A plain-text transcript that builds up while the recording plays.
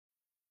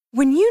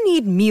When you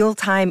need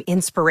mealtime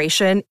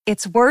inspiration,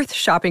 it's worth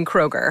shopping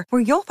Kroger,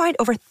 where you'll find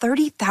over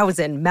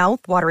 30,000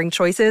 mouth-watering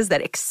choices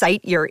that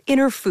excite your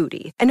inner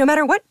foodie. And no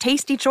matter what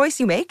tasty choice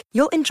you make,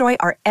 you'll enjoy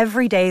our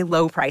everyday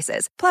low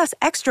prices, plus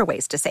extra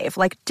ways to save,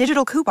 like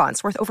digital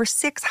coupons worth over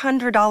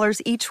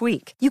 $600 each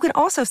week. You can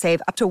also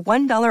save up to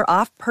 $1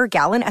 off per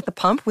gallon at the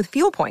pump with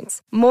fuel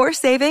points. More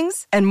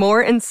savings and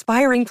more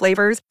inspiring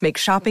flavors make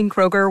shopping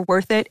Kroger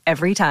worth it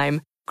every time.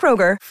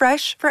 Kroger,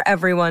 fresh for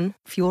everyone.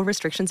 Fuel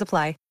restrictions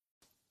apply.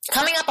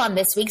 Coming up on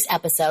this week's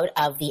episode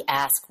of the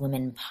Ask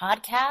Women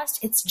podcast,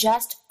 it's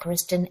just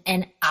Kristen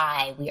and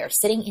I. We are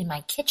sitting in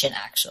my kitchen,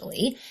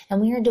 actually, and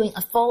we are doing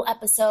a full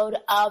episode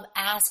of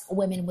Ask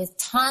Women with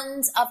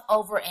tons of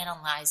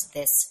overanalyze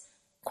this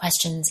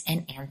questions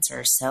and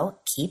answers. So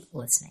keep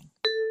listening.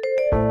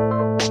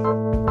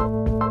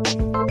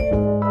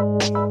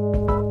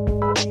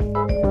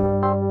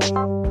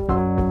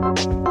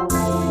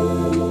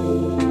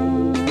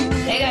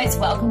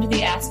 Welcome to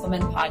the Ask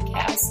Women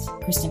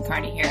podcast. Kristen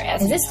Carney here.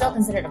 Is this still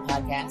considered a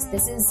podcast?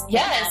 This is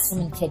Ask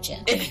Women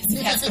Kitchen. It is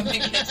the Ask Women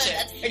Kitchen.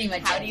 That's pretty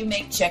much How do you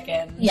make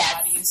chicken? Yes.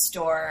 How do you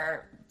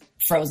store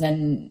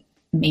frozen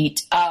meat?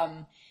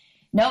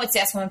 No, it's the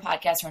Ask Women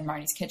podcast. We're in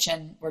Marnie's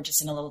kitchen. We're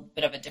just in a little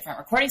bit of a different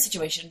recording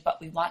situation,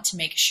 but we want to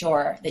make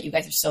sure that you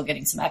guys are still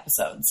getting some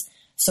episodes.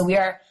 So we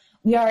are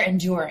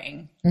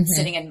enduring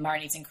sitting in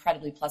Marnie's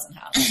incredibly pleasant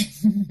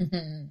house.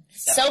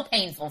 So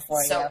painful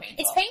for you. Painful.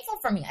 It's painful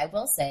for me, I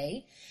will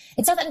say.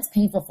 It's not that it's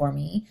painful for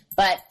me,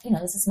 but,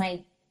 this is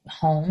my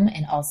home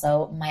and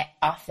also my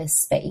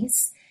office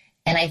space.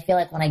 And I feel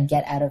like when I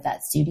get out of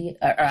that studio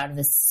or out of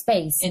this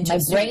space, my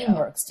brain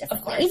works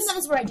differently. Even though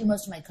this is where I do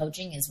most of my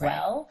coaching as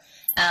well.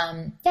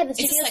 The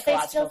studio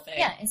space still, thing.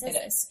 Yeah,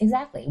 it is.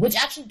 Exactly. Which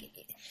actually,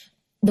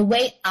 the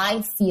way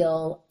I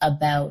feel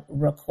about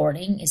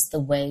recording is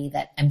the way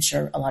that I'm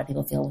sure a lot of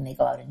people feel when they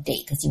go out and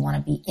date, because you want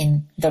to be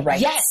in the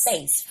right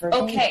space for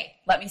dating. Okay,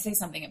 let me say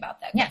something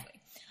about that quickly.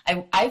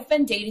 I've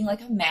been dating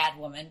like a mad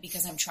woman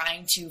because I'm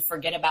trying to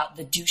forget about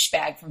the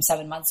douchebag from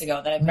 7 months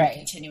ago that I've been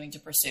continuing to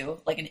pursue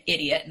like an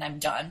idiot, and I'm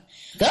done.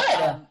 Good.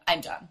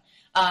 I'm done.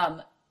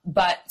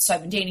 So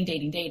I've been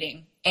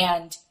dating,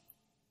 and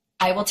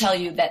I will tell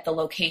you that the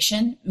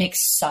location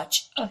makes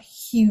such a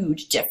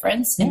huge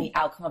difference in the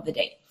outcome of the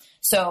date.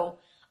 So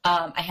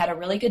I had a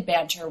really good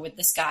banter with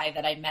this guy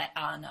that I met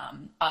on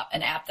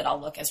an app that I'll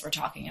look as we're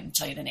talking and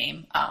tell you the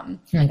name. Oh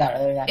my God, are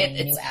there that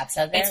many new apps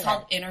out there? It's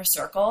called Inner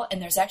Circle,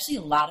 and there's actually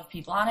a lot of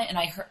people on it.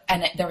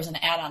 And there was an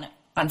ad on it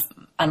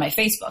on my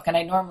Facebook, and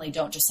I normally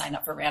don't just sign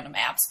up for random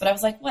apps, but I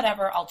was like,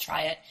 whatever, I'll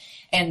try it.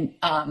 And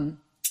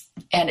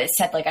it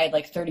said like I had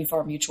like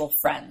 34 mutual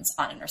friends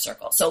on Inner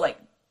Circle, so like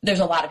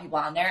there's a lot of people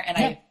on there, and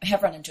I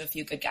have run into a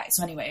few good guys.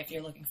 So anyway, if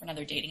you're looking for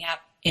another dating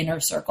app, Inner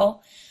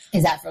Circle.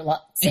 Is that for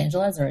Los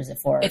Angeles or is it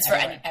for It's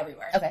everywhere? For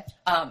everywhere. Okay.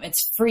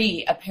 It's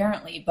free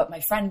apparently, but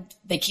my friend,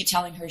 they keep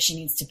telling her she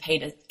needs to pay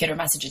to get her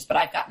messages, but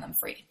I've gotten them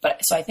free.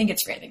 So I think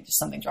it's free. I think just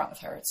something's wrong with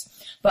hers.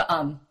 But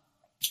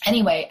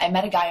anyway, I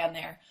met a guy on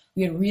there.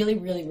 We had really,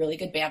 really, really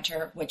good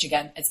banter, which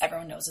again, as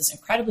everyone knows, is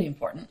incredibly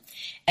important.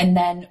 And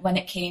then when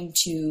it came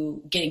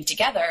to getting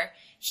together,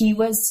 he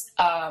was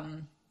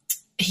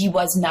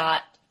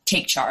not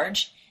take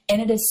charge,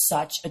 and it is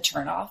such a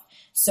turnoff.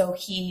 So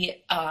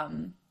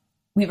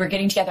we were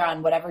getting together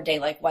on whatever day,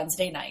 like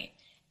Wednesday night,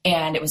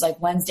 and it was like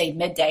Wednesday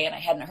midday, and I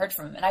hadn't heard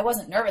from him. And I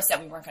wasn't nervous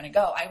that we weren't going to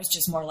go. I was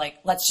just more like,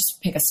 let's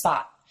just pick a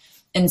spot.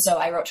 And so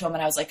I wrote to him,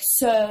 and I was like,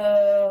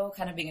 so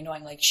kind of being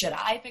annoying, like, should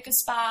I pick a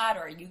spot,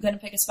 or are you going to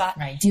pick a spot?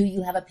 Right. Do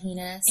you have a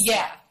penis?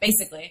 Yeah,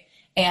 basically.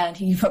 And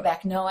he wrote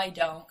back, no, I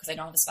don't, because I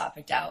don't have a spot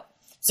picked out.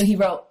 So he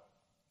wrote,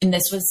 and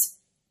this was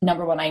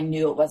number one, I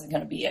knew it wasn't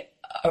going to be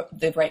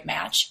the right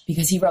match,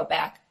 because he wrote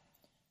back,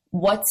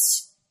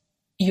 what's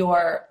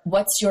your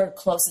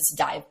closest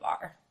dive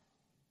bar?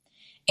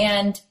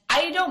 And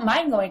I don't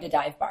mind going to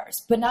dive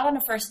bars, but not on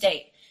a first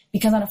date,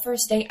 because on a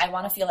first date, I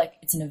want to feel like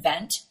it's an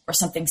event or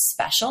something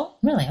special.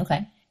 Really?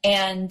 Okay.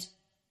 And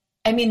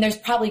I mean, there's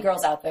probably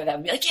girls out there that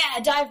would be like,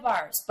 yeah, dive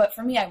bars. But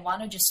for me, I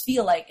want to just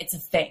feel like it's a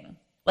thing.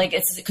 Like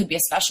it could be a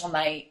special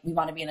night. We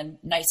want to be in a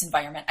nice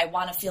environment. I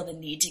want to feel the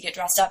need to get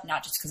dressed up,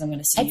 not just because I'm going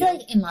to see you. I feel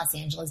like in Los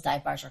Angeles,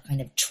 dive bars are kind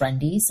of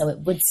trendy, so it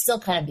would still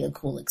kind of be a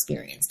cool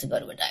experience to go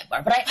to a dive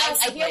bar. But I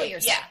hear what you're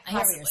saying. Yeah, I hear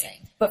what you're saying.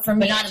 But for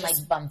me, not in like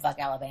bumfuck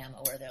Alabama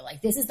where they're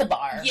like, this is the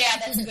bar. Yeah,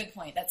 that's a good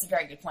point. That's a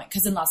very good point.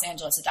 Because in Los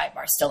Angeles, a dive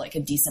bar is still like a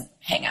decent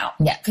hangout.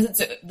 Yeah.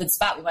 Because the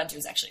spot we went to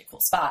is actually a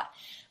cool spot.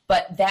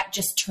 But that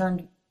just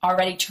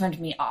already turned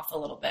me off a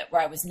little bit,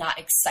 where I was not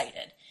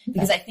excited. Okay.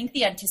 Because I think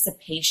the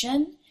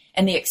anticipation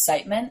and the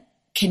excitement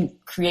can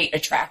create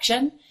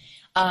attraction.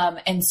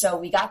 And so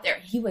we got there.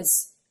 He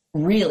was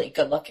really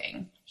good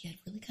looking. He had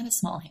really kind of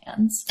small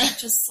hands,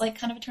 which is like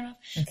kind of a turn off.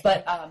 Okay.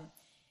 But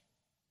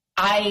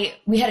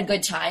we had a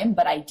good time,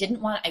 but I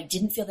didn't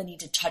feel the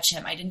need to touch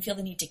him. I didn't feel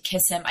the need to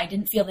kiss him. I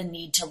didn't feel the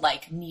need to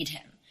like meet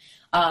him.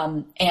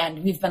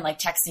 And we've been like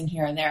texting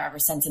here and there ever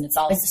since, and it's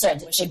all so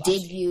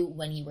did you,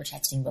 when you were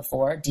texting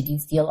before, did you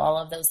feel all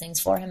of those things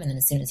for him? And then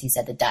as soon as he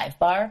said the dive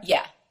bar?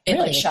 Yeah. It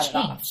really shut it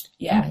off.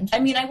 Yeah. I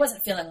mean, I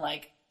wasn't feeling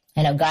like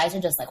I know guys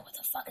are just like, what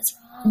the fuck is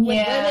wrong with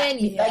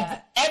women?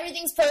 Like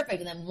everything's perfect,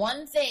 and then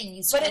one thing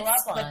you screw up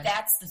on. But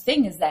that's the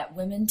thing, is that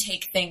women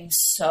take things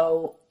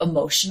so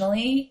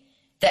emotionally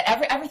that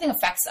everything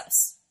affects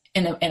us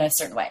in a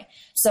certain way.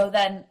 So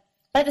then,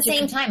 but at the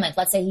same time, like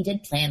let's say he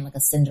did plan like a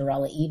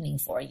Cinderella evening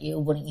for you,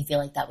 wouldn't you feel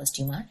like that was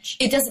too much?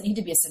 It doesn't need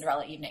to be a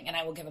Cinderella evening, and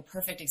I will give a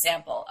perfect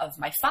example of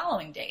my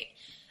following date.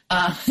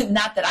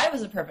 Not that I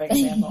was a perfect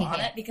example on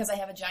it, because I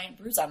have a giant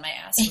bruise on my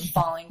ass from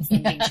falling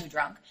from being too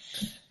drunk.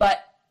 But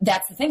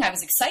that's the thing. I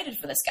was excited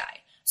for this guy.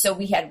 So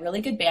we had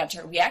really good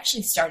banter. We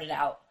actually started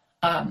out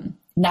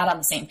not on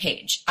the same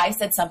page. I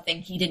said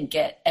something he didn't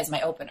get as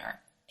my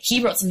opener.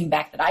 He wrote something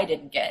back that I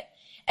didn't get.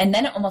 And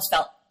then it almost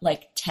felt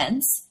like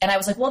tense. And I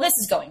was like, well, this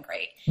is going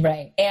great.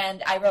 Right.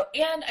 And I wrote,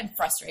 and I'm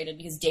frustrated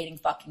because dating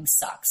fucking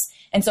sucks.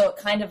 And so it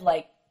kind of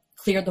like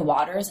cleared the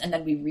waters, and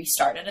then we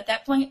restarted at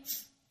that point.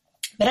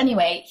 But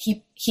anyway,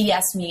 he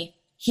asked me,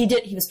 he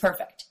was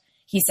perfect.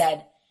 He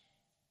said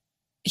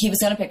he was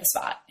going to pick a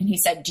spot, and he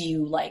said, do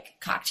you like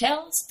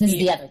cocktails? This is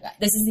the other guy.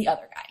 This is the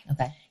other guy.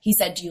 Okay. He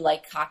said, do you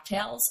like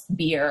cocktails,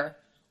 beer,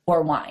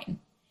 or wine?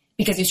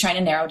 Because he was trying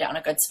to narrow down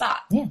a good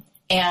spot. Yeah.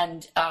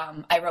 And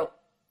I wrote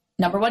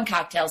number 1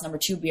 cocktails, number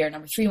 2 beer,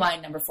 number 3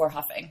 wine, number 4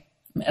 huffing,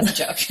 as a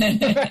joke.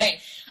 Right.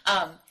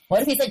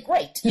 What if he's like,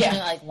 great? Yeah.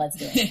 Like, let's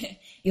do it.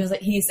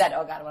 He said,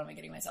 oh God, what am I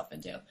getting myself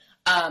into?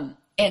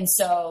 And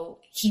so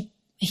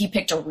he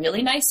picked a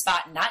really nice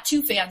spot, not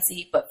too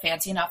fancy, but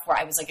fancy enough where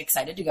I was like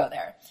excited to go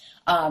there.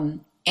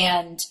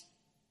 And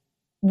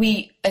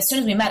as soon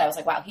as we met, I was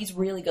like, wow, he's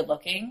really good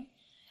looking.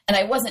 And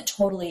I wasn't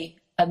totally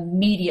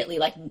immediately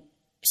like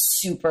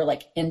super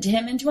like into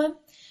him.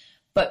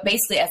 But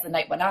basically as the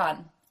night went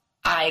on,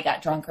 I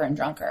got drunker and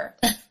drunker.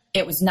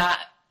 It was not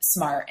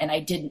smart. And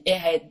I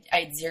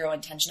had zero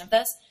intention of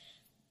this.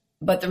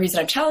 But the reason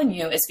I'm telling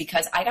you is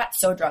because I got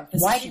so drunk.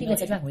 Why did you get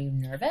so drunk? Were you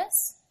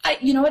nervous?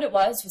 You know what it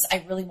was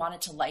I really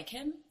wanted to like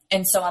him.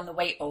 And so on the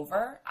way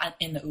over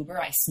in the Uber,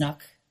 I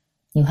snuck.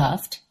 You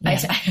huffed? Yeah.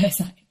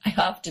 I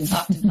huffed and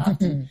huffed and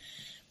huffed and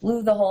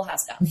blew the whole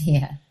house down.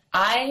 Yeah.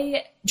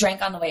 I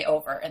drank on the way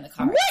over in the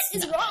car. What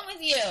is wrong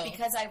with you?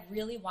 Because I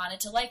really wanted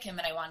to like him,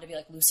 and I wanted to be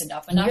like loosened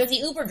up enough. You're the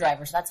Uber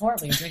driver, so that's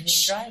horrible. You're drinking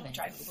and driving.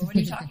 Drive Uber. What are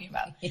you talking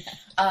about? Yeah.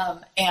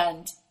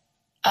 And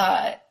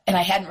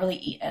I hadn't really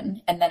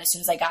eaten. And then as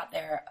soon as I got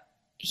there,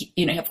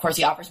 of course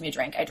he offers me a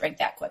drink. I drank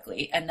that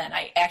quickly. And then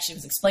I actually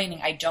was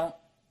explaining I don't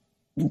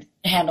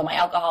handle my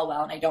alcohol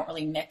well, and I don't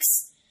really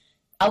mix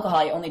alcohol.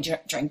 I only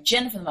drink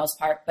gin for the most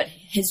part, but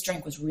his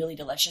drink was really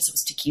delicious. It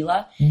was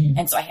tequila.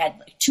 And so I had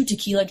like 2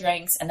 tequila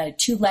drinks and then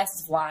 2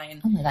 glasses of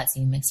wine. Oh my God.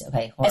 So you mixed it.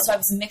 Okay. Horrible. And so I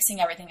was mixing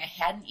everything I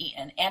hadn't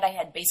eaten, and I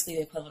had basically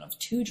the equivalent of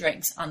 2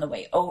 drinks on the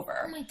way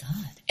over. Oh my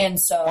God.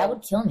 And so that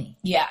would kill me.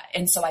 Yeah.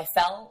 And so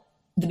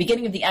the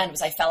beginning of the end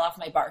was I fell off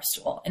my bar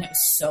stool, and it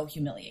was so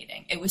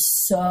humiliating. It was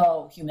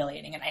so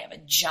humiliating. And I have a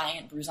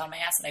giant bruise on my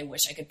ass that I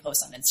wish I could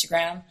post on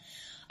Instagram.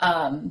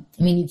 I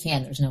mean, you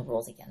can. There's no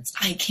rules against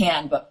it. I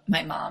can, but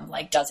my mom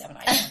does have an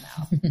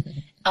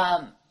iPhone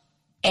now.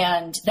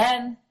 And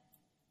then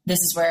this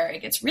is where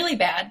it gets really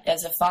bad,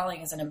 as if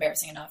falling isn't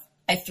embarrassing enough.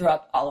 I threw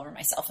up all over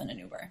myself in an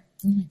Uber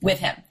with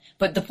him.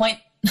 But the point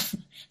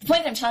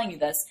that I'm telling you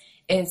this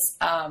is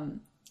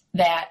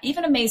that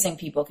even amazing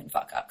people can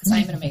fuck up, because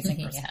I'm an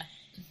amazing person.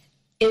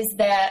 Is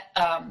that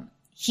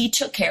he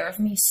took care of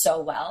me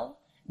so well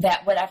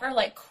that whatever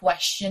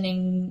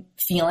questioning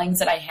feelings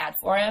that I had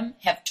for him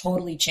have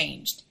totally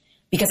changed,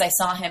 because I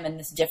saw him in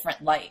this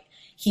different light.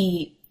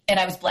 And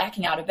I was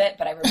blacking out a bit,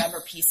 but I remember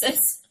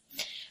pieces.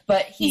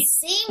 But he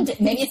seemed,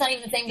 maybe it's not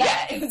even the same guy.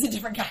 Yeah, it was a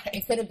different guy.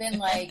 It could have been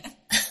like,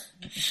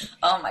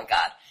 oh my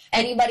God.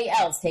 Anybody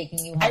else taking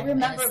you home. I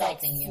remember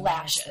you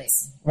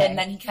flashes. Right. And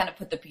then he kind of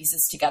put the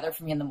pieces together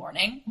for me in the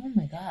morning. Oh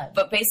my God.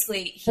 But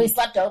basically so he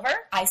slept over?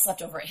 I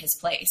slept over at his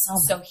place. Oh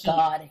my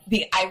God.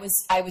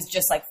 I was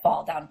just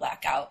fall down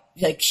blackout.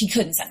 He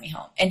couldn't send me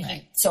home. And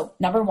so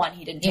number 1,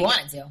 he didn't He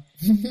wanted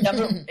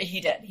to.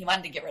 He did. He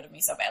wanted to get rid of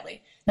me so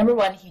badly. Number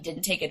 1, he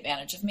didn't take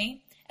advantage of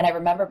me. And I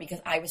remember because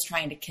I was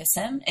trying to kiss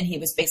him, and he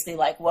was basically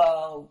like,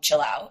 whoa,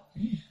 chill out.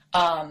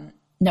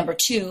 Number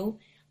 2,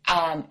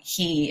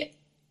 he,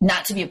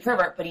 not to be a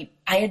pervert, but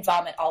I had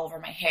vomit all over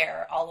my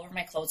hair, all over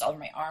my clothes, all over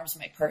my arms,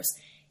 my purse.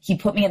 He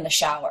put me in the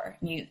shower,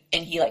 and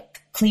he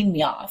cleaned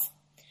me off.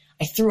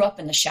 I threw up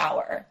in the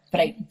shower,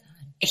 but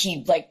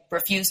he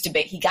refused to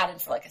he got in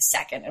for a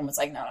second and was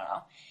like, no.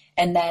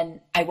 And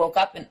then I woke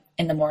up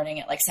in the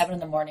morning at 7 in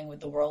the morning with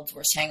the world's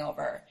worst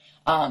hangover.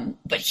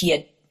 But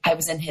I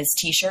was in his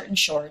t-shirt and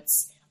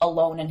shorts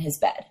alone in his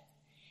bed.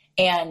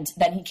 And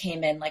then he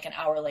came in an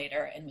hour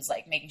later and was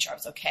making sure I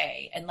was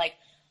okay. And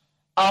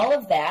all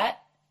of that,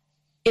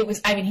 it was,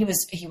 I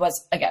was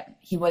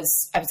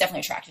definitely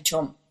attracted to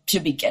him to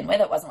begin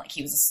with. It wasn't like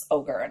he was this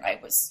ogre and I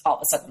was all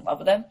of a sudden in love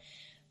with him.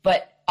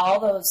 But all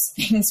those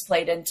things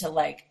played into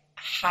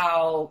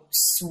how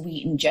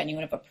sweet and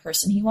genuine of a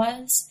person he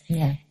was.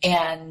 Yeah.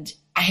 And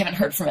I haven't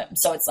heard from him.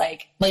 So it's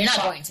well, you're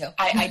not going to.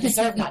 I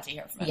deserve not to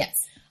hear from him. Yes.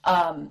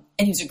 And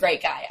he was a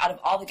great guy. Out of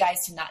all the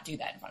guys to not do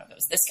that in front of, it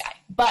was this guy.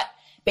 But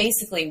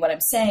basically what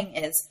I'm saying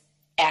is,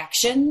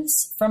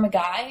 actions from a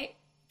guy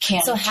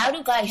So how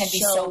do guys can be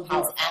show so these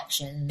powerful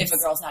actions? if a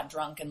girl's not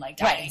drunk and like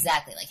dying. Right,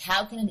 exactly. Like,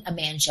 how can a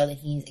man show that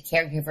he's a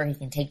caregiver, he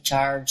can take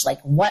charge?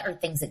 Like, what are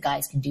things that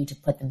guys can do to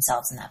put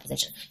themselves in that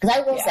position? Because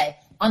I will say,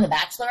 on The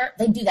Bachelor,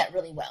 they do that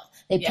really well.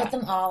 They put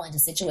them all into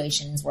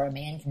situations where a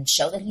man can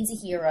show that he's a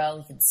hero,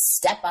 he can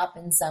step up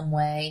in some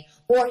way,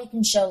 or he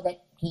can show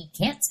that he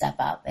can't step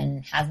up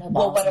and has no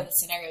balls. Well, what are the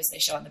scenarios they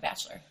show on The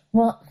Bachelor?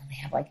 Well, they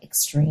have like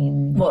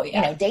extreme,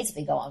 dates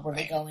they go on where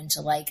they go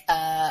into like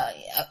a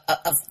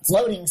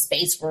floating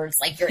space where it's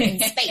like you're in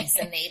space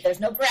and there's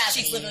no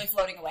gravity. She's literally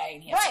floating away.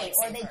 And he right,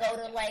 or they go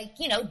to like,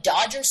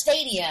 Dodger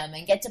Stadium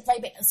and get to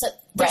play.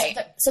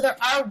 So there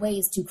are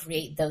ways to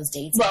create those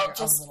dates in your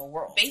own little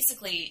world.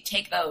 Basically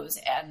take those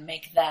and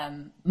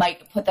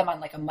put them on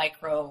like a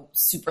micro,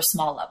 super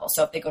small level.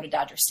 So if they go to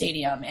Dodger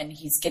Stadium and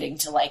he's getting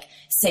to like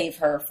save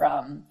her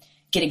from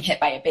getting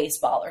hit by a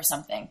baseball or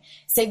something,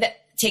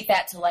 take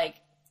that to like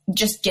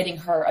just getting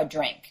her a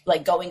drink,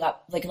 like going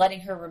up, like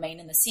letting her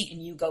remain in the seat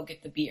and you go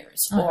get the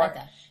beers, or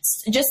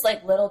just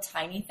like little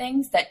tiny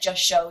things that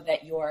just show that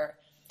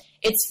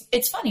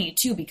it's funny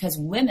too, because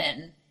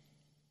women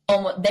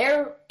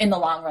they're in the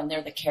long run,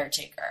 they're the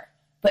caretaker.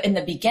 But in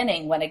the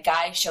beginning, when a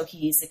guy show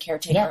he's the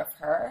caretaker of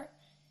her,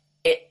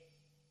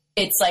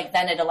 it's like,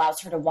 then it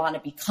allows her to want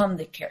to become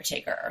the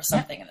caretaker or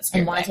something in this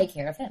weird and want way. to take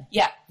care of him.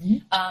 Yeah.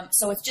 Mm-hmm.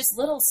 So it's just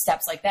little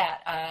steps like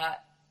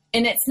that.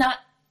 And it's not,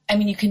 I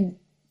mean, you can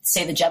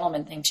say the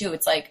gentleman thing too.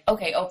 It's like,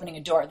 okay, opening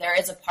a door, there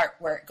is a part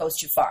where it goes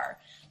too far,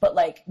 but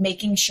like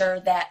making sure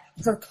that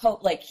her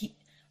coat,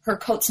 her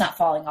coat's not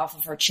falling off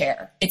of her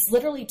chair. It's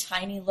literally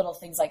tiny little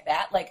things like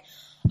that. Like,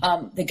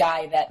 the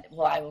guy that,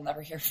 I will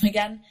never hear from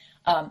again,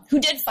 who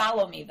did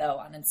follow me though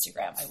on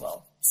Instagram, I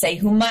will say,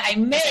 whom I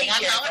may hear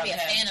I'm from going to be a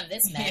him. fan of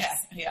this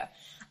mess. Yeah.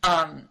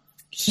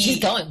 He's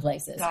going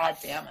places. God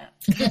damn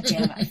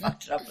it. I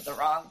fucked it up with the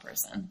wrong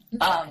person.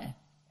 Okay.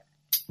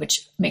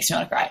 Which makes me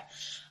want to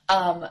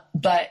cry.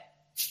 But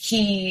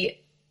he,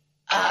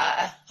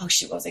 what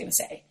was I going to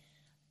say?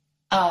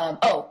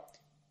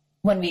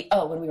 When we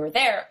were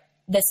there,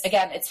 this,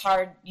 again, it's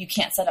hard. You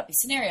can't set up these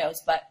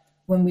scenarios, but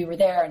when we were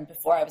there and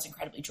before I was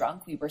incredibly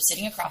drunk, we were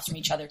sitting across from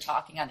each other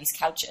talking on these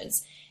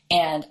couches.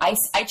 And I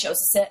chose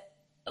to sit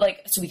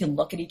so we could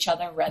look at each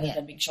other rather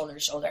than being shoulder to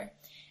shoulder.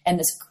 And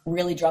this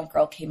really drunk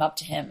girl came up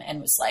to him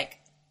and was like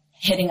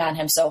hitting on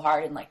him so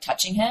hard and like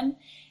touching him.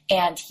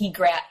 And he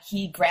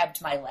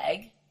grabbed my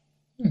leg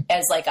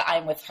as like,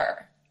 I'm with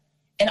her.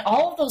 And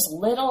all of those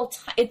little,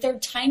 they're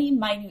tiny,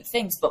 minute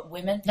things, but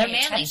women, they're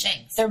manly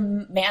things. They're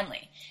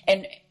manly.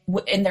 And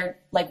they're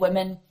like,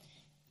 women,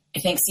 I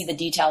think, see the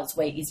details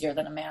way easier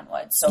than a man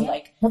would. So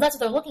well, that's what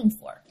they're looking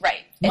for.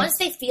 Right. Once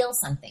they feel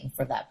something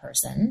for that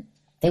person,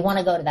 they want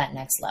to go to that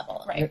next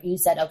level. Right. You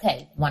said,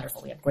 okay,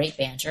 wonderful. We have great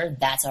banter.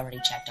 That's already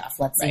checked off.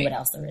 Let's see what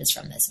else there is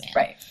from this man.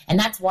 Right. And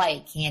that's why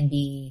it can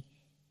be,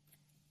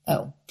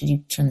 did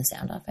you turn the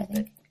sound off, I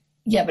think?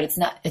 Yeah, but it's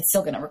not, it's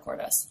still going to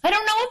record us. I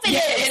don't know if it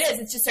is. It is.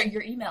 It's just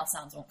your email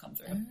sounds won't come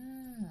through.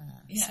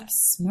 So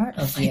smart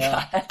of you.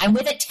 I'm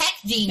with a tech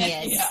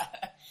genius.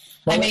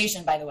 I'm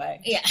Asian, by the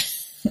way. Yeah.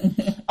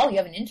 Oh, you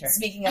have an intern.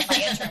 Speaking of my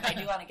intern, I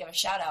do want to give a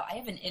shout out. I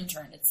have an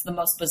intern. It's the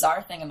most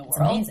bizarre thing in the world.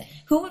 Amazing.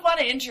 Who would want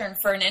an intern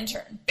for an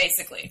intern,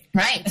 basically?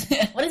 Right.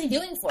 What is he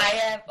doing for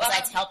you?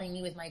 Besides helping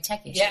me with my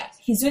tech issues. Yeah,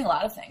 he's doing a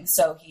lot of things.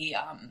 So he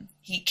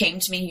came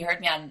to me. He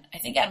heard me on, I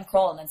think, Adam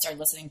Kroll, and then started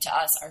listening to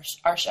us,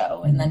 our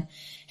show, and then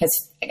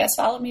has, I guess,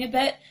 followed me a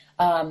bit.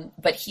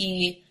 But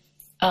he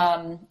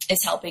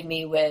is helping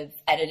me with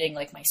editing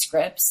like my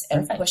scripts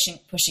and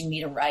pushing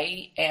me to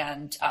write.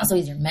 And so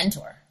he's your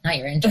mentor, not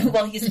your intern.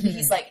 Well,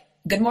 he's like,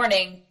 good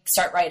morning,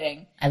 start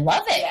writing. I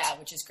love it. Yeah,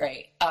 which is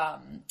great.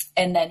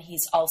 And then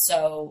he's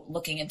also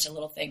looking into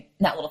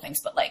not little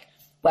things, but like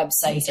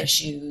website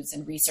issues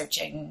and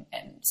researching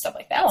and stuff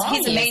like that. Oh, so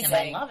he's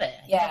amazing. I love it.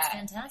 Yeah. That's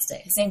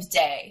fantastic. His name's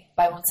Day,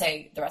 but I won't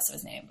say the rest of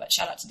his name, but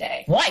shout out to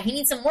Day. Why? He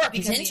needs some work.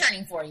 Because he's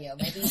interning for you.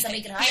 Maybe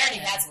somebody could hire him. He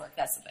already has work,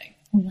 that's the thing.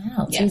 Oh,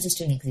 wow. So he's just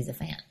doing it because he's a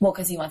fan. Well,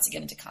 because he wants to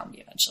get into comedy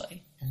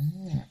eventually.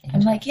 I'm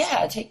like,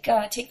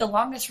 take the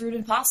longest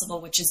route possible,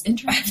 which is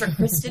interning for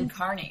Kristen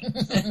Carney.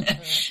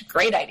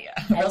 Great idea.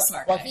 Real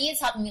smart guy. Well, he is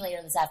helping me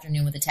later this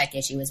afternoon with a tech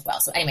issue as well.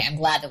 So anyway, I'm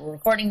glad that we're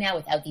recording now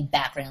without the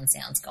background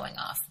sounds going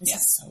off. This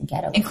is so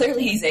ghetto. And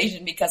clearly he's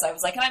Asian because I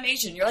was like, I'm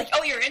Asian. You're like,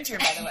 oh, you're intern,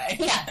 by the way.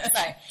 Yeah,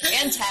 sorry.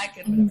 And tech.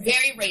 I'm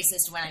very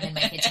racist when I'm in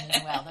my kitchen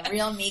as well. The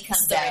real me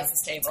comes out.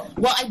 It's the racist table.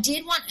 Well, I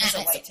did want to ask.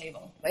 It's a white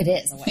table. It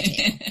is a white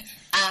table.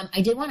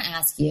 I did want to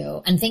ask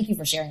you, and thank you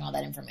for sharing all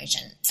that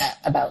information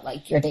about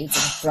like your dates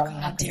and growing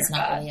up. It's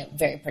not really a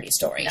very pretty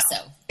story. No. So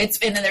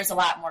and then there's a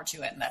lot more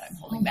to it that I'm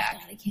holding back.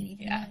 God, I can't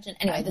even imagine.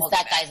 Anyway, that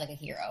back. guy's like a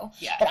hero.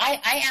 Yeah. But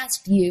I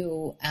asked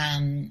you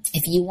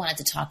if you wanted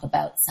to talk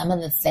about some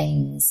of the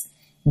things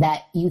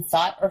that you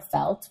thought or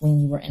felt when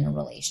you were in a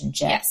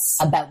relationship. Yes.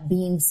 About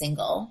being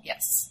single.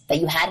 Yes. That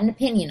you had an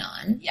opinion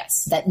on. Yes.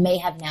 That may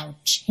have now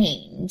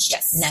changed.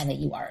 Yes. Now that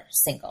you are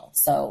single.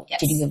 So yes.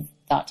 Did you give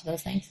thought to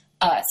those things?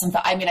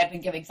 I mean, I've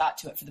been giving thought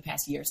to it for the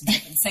past year since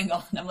I've been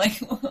single, and I'm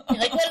like, You're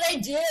like, what did I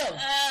do?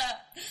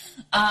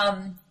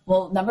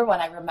 Well, number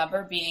one, I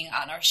remember being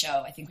on our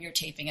show. I think we were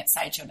taping at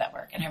Sideshow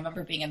Network, and I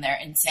remember being in there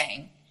and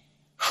saying,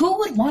 "Who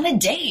would want to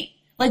date?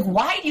 Like,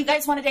 why do you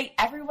guys want to date?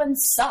 Everyone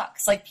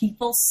sucks. Like,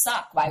 people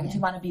suck. Why would you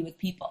want to be with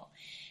people?"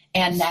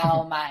 And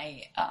now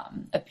my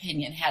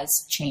opinion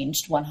has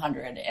changed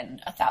 100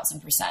 and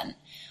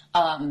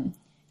 1,000%.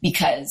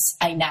 Because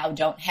I now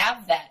don't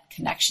have that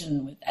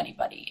connection with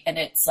anybody. And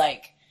it's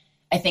like,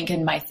 I think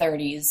in my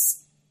 30s,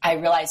 I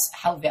realized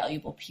how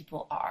valuable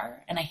people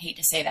are. And I hate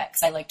to say that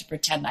because I like to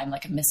pretend I'm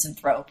like a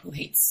misanthrope who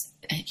hates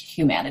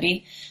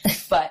humanity.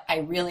 But I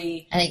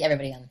think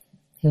everybody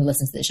who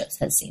listens to the shows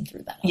has seen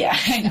through that. Yeah,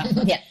 I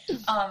know. Yeah.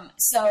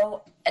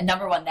 So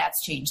number one,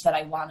 that's changed, that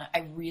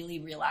I really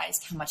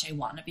realized how much I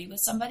want to be with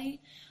somebody.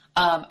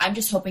 I'm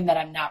just hoping that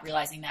I'm not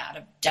realizing that out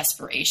of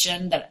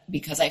desperation,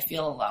 because I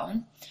feel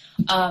alone.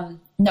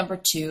 Number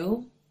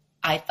two,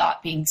 I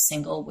thought being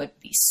single would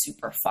be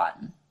super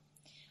fun.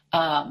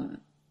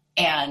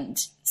 And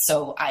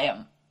so I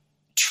am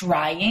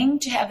trying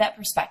to have that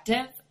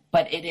perspective,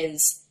 but it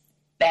has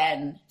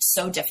been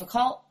so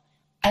difficult.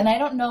 And I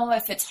don't know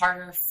if it's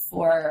harder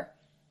for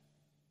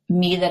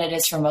me than it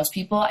is for most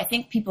people. I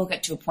think people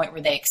get to a point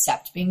where they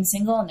accept being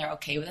single and they're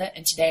okay with it.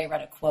 And today I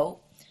read a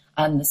quote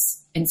on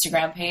this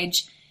Instagram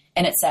page,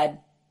 and it said,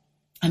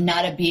 I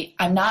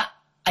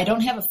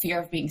don't have a fear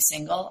of being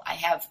single. I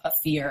have a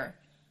fear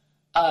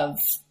of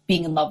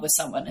being in love with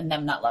someone and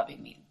them not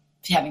loving me,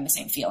 having the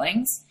same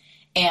feelings.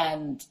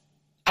 And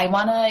I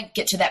want to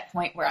get to that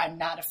point where I'm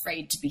not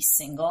afraid to be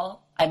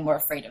single. I'm more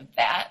afraid of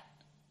that,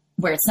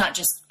 where it's not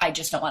just, I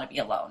just don't want to be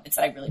alone. It's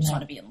that I really just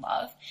want to be in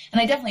love. And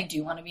I definitely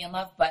do want to be in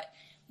love, but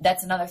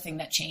that's another thing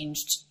that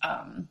changed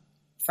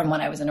from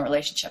when I was in a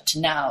relationship to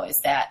now, is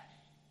that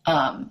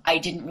I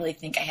didn't really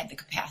think I had the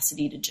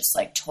capacity to just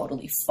like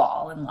totally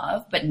fall in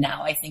love, but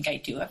now I think I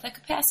do have that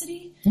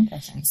capacity.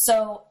 Interesting.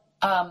 So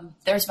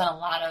there's been a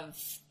lot of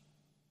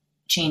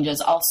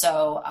changes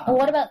also. Well,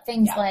 what about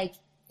things like,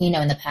 in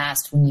the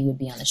past when you would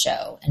be on the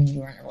show and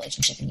you were in a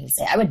relationship and you'd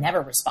say, I would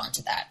never respond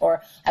to that,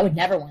 or I would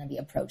never want to be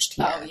approached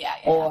here. Oh, yeah.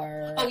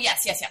 Or,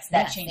 yes.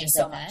 That changes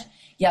so much.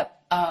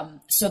 Yep.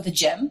 So the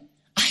gym,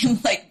 I'm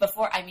like,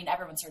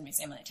 everyone's heard me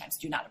say many times,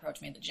 do not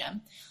approach me at the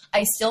gym.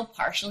 I still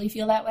partially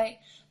feel that way,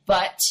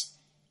 but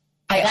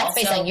that's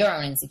based on your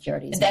own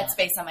insecurities. That's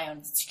based on my own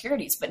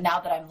insecurities. But now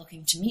that I'm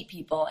looking to meet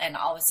people, and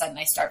all of a sudden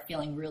I start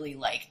feeling really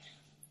like,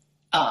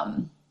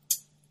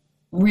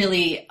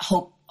 really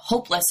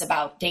hopeless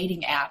about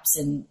dating apps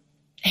and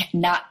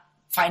not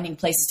finding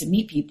places to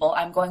meet people,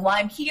 I'm going, well,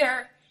 I'm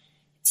here.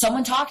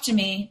 Someone talk to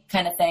me,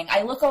 kind of thing.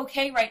 I look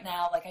okay right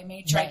now. Like, I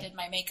made sure I did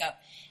my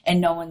makeup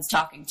and no one's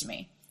talking to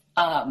me.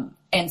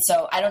 And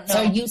so I don't know. So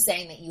are you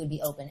saying that you would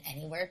be open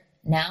anywhere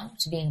now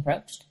to being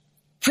approached?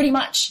 Pretty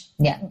much.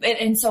 Yeah.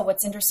 And so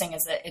what's interesting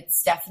is that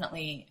it's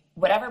definitely,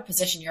 whatever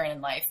position you're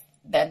in life,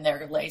 then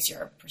there lays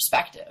your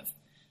perspective.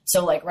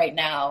 So like right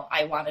now,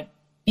 I want to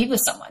be with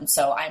someone.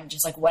 So I'm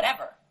just like,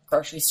 whatever,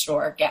 grocery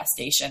store, gas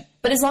station.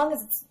 But as long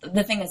as it's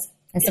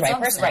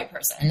the right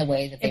person. And the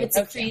way that they if it's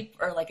a creep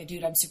or like a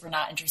dude I'm super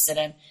not interested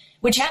in,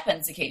 which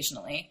happens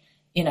occasionally,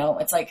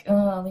 it's like,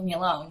 oh, leave me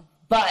alone.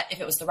 But if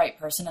it was the right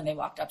person and they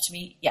walked up to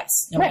me, yes.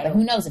 No matter, but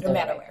who knows if they're the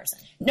right person?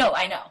 No,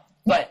 I know.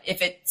 But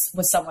if it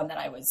was someone that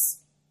I was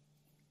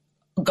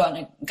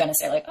gonna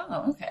say like,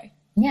 oh, okay.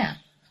 Yeah.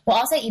 Well,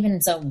 I'll say even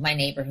so, my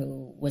neighbor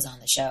who was on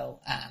the show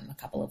a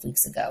couple of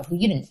weeks ago, who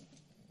you didn't.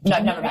 No,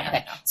 I've never met her.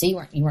 Okay. No. So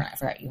you weren't. I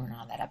forgot you weren't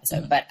on that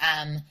episode. Mm-hmm. But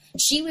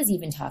she was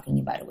even talking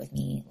about it with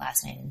me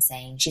last night and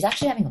saying she's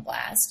actually having a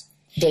blast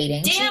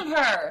dating. Damn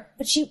her!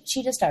 But she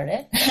just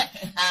started.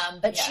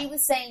 But she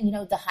was saying,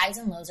 the highs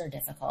and lows are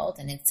difficult,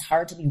 and it's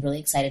hard to be really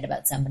excited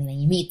about somebody. And then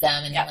you meet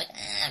them, and you're like,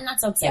 I'm not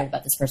so excited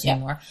about this person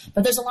anymore.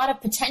 But there's a lot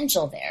of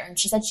potential there, and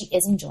she said she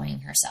is enjoying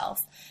herself.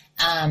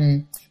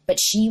 But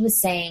she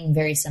was saying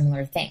very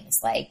similar things,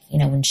 like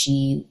when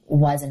she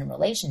was in a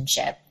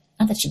relationship.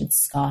 Not that she would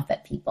scoff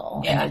at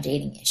people and their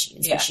dating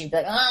issues, but she'd be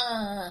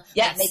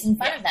like, making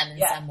fun of them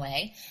in some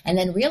way. And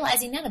then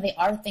realizing that they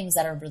are things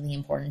that are really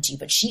important to you.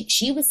 But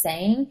she was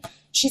saying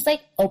she's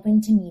like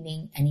open to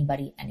meeting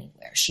anybody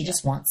anywhere. She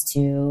just wants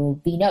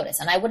to be noticed.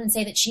 And I wouldn't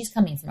say that she's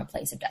coming from a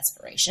place of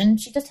desperation.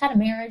 She just had a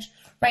marriage.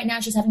 Right now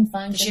she's having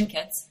fun. She has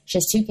kids. She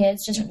has 2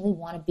 kids. She doesn't really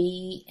want to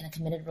be in a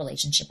committed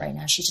relationship right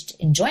now. She's just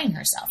enjoying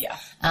herself. Yeah.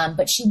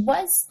 But she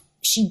last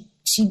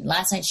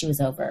night she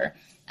was over.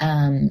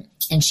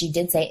 And she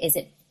did say, is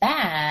it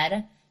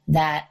bad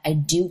that I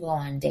do go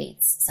on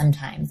dates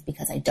sometimes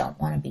because I don't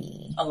want to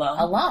be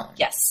alone?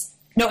 Yes.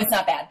 No, it's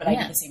not bad, but I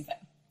do the same thing.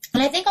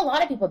 And I think a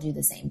lot of people do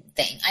the same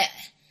thing.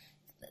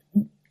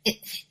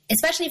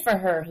 Especially for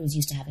her who's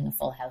used to having a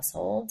full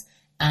household,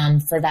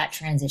 for that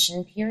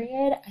transition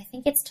period, I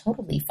think it's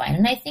totally fine.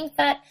 And I think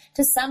that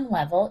to some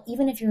level,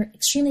 even if you're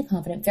extremely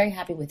confident, very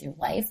happy with your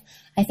life,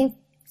 I think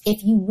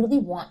if you really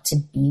want to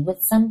be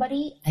with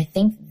somebody, I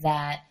think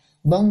that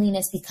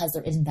loneliness because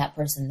there isn't that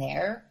person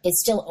there is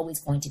still always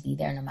going to be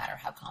there no matter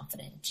how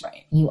confident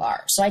Right. you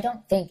are. So I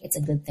don't think it's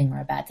a good thing or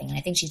a bad thing. And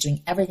I think she's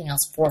doing everything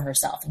else for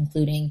herself,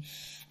 including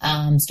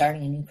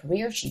starting a new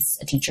career. She's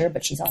a teacher,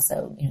 but she's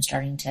also,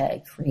 starting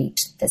to create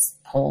this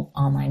whole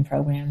online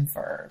program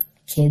for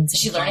kids. Is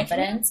she learning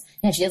confidence.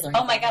 Yeah, she is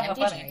learning. Oh my God, how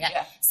teaching funny. her, yeah.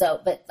 Yeah. So,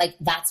 but like,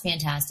 that's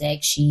fantastic.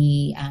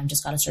 She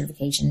just got a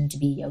certification to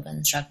be a yoga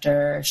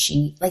instructor.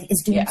 She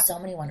is doing so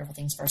many wonderful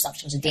things for herself.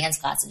 She goes to dance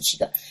classes.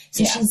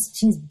 So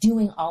she's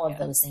doing all of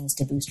those things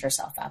to boost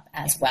herself up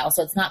as well.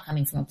 So it's not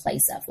coming from a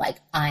place of like,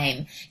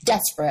 I'm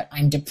desperate,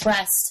 I'm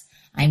depressed,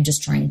 I'm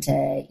just trying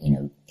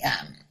to,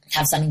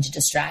 have something to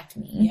distract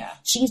me. Yeah.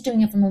 She's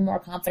doing it from a more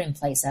confident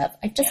place of,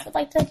 I just would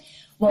like to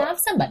have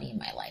somebody in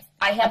my life.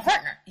 I have a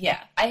partner. Yeah.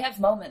 I have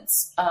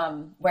moments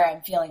where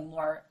I'm feeling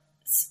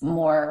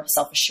more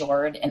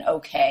self-assured and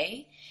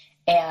okay.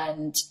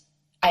 And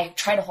I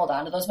try to hold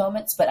on to those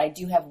moments, but I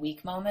do have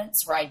weak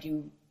moments where I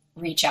do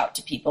reach out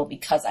to people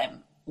because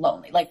I'm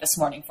lonely. Like this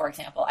morning, for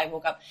example, I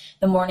woke up,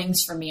 the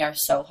mornings for me are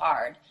so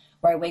hard,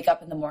 where I wake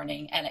up in the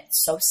morning and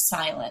it's so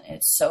silent and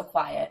it's so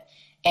quiet.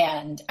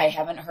 And I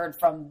haven't heard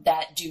from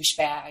that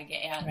douchebag.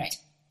 And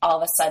all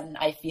of a sudden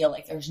I feel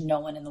like there's no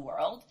one in the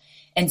world.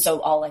 And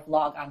so I'll like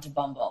log on to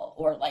Bumble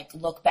or like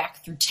look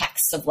back through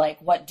texts of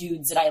like, what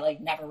dudes did I like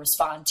never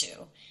respond to?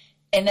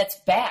 And that's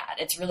bad.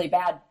 It's really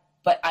bad.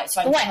 But has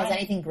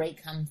anything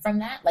great come from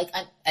that? Like,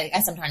 I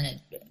guess I'm trying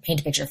to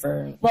paint a picture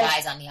for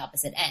guys on the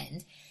opposite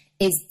end.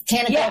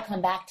 Can a girl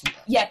come back to you?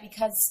 Yeah,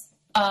 because,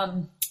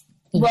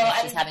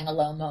 she's having a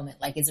low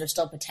moment. Like, is there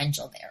still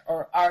potential there?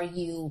 Or are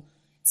you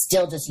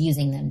still just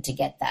using them to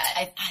get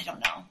that? I don't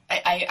know.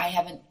 I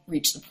haven't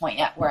reached the point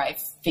yet where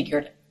I've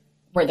figured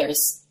where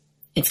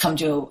it's come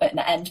to an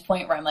end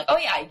point where I'm like, oh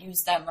yeah, I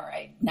used them or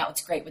now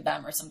it's great with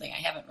them or something. I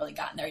haven't really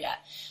gotten there yet.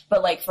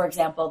 But like, for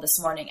example, this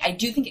morning, I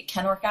do think it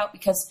can work out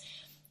because,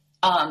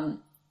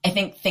 I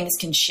think things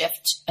can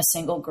shift a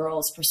single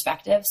girl's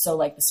perspective. So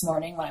like this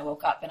morning when I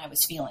woke up and I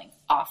was feeling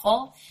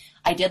awful,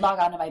 I did log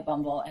onto my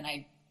Bumble and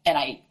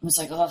I was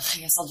like, oh, I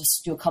guess I'll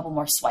just do a couple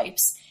more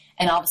swipes.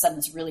 And all of a sudden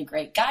this really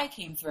great guy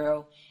came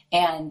through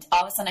and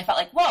all of a sudden I felt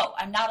like, whoa,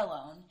 I'm not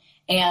alone.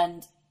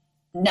 And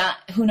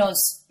who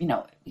knows,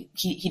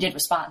 he did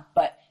respond,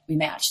 but we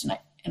matched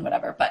and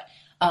whatever. But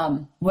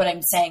what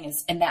I'm saying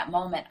is in that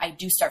moment, I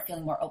do start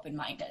feeling more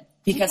open-minded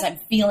because I'm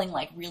feeling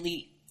like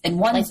really in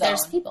one zone.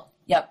 There's people.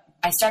 Yep.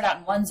 I start out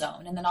in one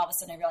zone and then all of a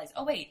sudden I realize,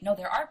 oh wait, no,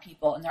 there are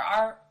people and there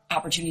are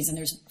opportunities and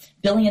there's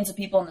billions of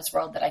people in this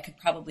world that I could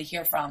probably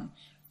hear from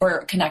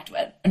or connect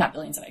with, or not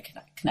billions that I could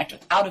connect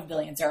with. Out of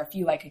billions, there are a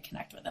few I could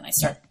connect with, and I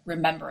start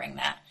remembering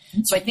that.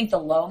 So I think the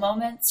low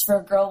moments for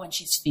a girl when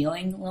she's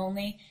feeling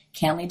lonely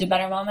can lead to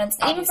better moments.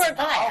 Even for a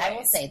guy, I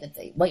will say that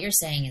what you're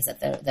saying is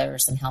that there are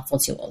some helpful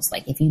tools.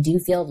 Like if you do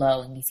feel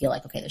low and you feel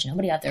like, okay, there's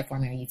nobody out there for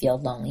me, or you feel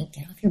lonely,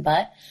 get off your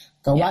butt,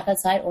 go walk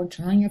outside, or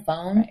turn on your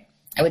phone. Right.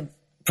 I would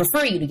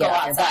prefer you to get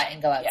off your butt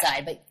and go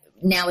outside, but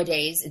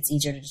nowadays it's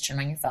easier to just turn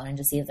on your phone and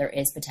just see if there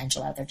is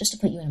potential out there just to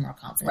put you in a more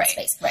confident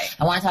space. Right.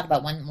 I want to talk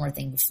about one more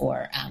thing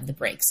before the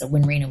break. So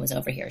when Rena was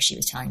over here, she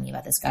was telling me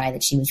about this guy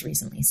that she was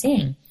recently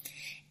seeing,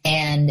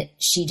 and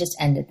she just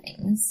ended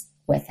things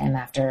with him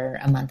after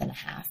a month and a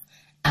half.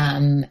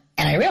 And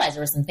I realized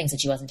there were some things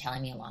that she wasn't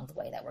telling me along the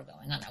way that were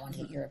going on. I want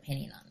to get your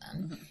opinion on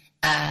them.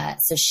 Mm-hmm.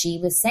 So she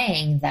was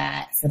saying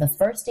that for the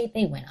first date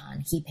they went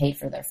on, he paid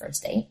for their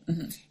first date.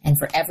 Mm-hmm. And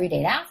for every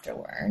date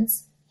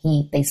afterwards,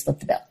 they split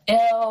the bill.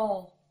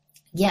 Ew.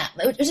 Yeah,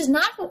 which is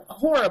not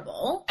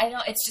horrible. I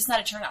know, it's just not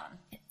a turn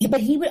on.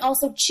 But he would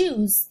also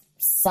choose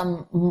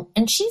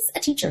and she's a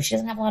teacher. She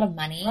doesn't have a lot of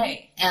money.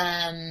 Right.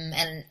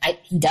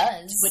 He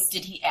does.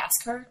 Did he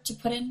ask her to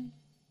put in?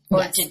 Or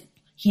yes.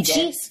 He did?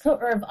 She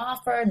sort of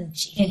offered, and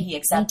he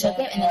accepted he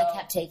took it, and then he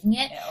kept taking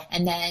it.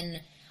 And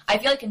then I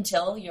feel like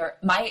until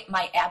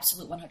my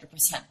absolute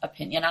 100%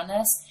 opinion on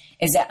this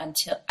is that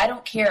I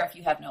don't care if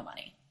you have no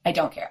money. I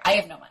don't care. I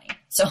have no money.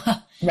 So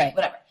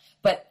whatever.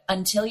 But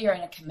until you're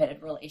in a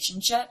committed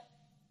relationship,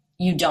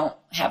 you don't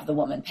have the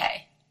woman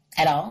pay.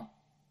 At all?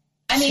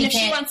 I mean, if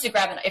she wants to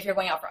if you're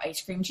going out for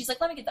ice cream, she's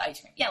like, let me get the ice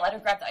cream. Yeah, let her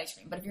grab the ice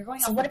cream. But if you're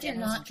going out for what if you're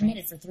not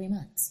committed for 3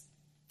 months?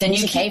 Then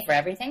you pay for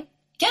everything?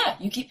 Yeah,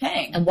 you keep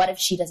paying. And what if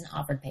she doesn't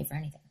offer to pay for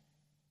anything?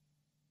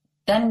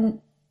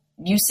 Then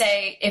you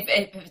say, if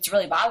it's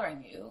really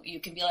bothering you, you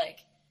can be like,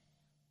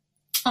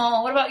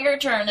 oh, what about your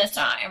turn this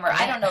time? Or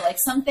I don't know, like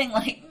something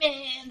like,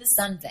 man, this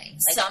something.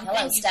 Like, something.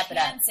 Hello, step it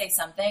up. Say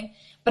something.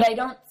 But I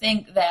don't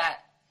think that.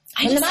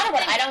 No matter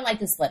what, I don't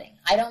like the splitting.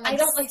 I don't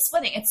like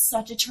splitting. It's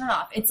such a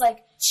turnoff. It's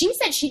like. She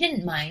said she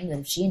didn't mind that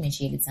if she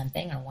initiated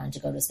something or wanted to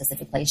go to a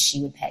specific place,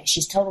 she would pay.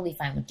 She's totally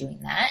fine with doing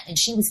that. And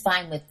she was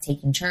fine with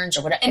taking turns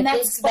or whatever. And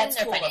that's their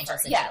cool financial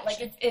situation. Yeah,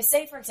 like if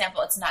say, for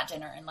example, it's not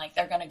dinner and like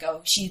they're going to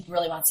go, she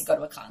really wants to go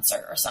to a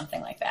concert or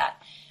something like that.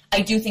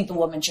 I do think the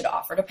woman should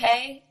offer to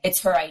pay.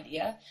 It's her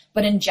idea.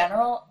 But in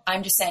general,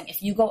 I'm just saying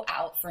if you go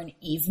out for an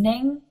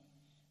evening,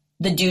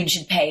 the dude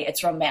should pay.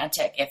 It's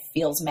romantic. It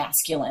feels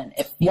masculine.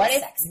 It feels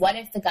sexy. What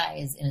if the guy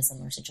is in a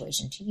similar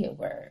situation to you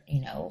where, you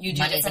do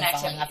money isn't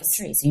falling off the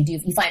tree? So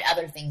you find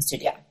other things to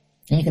do. Yeah.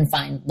 And you can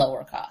find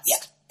lower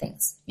cost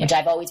things, which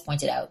I've always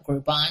pointed out.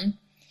 Groupon.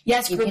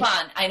 Yes,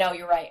 Groupon. I know,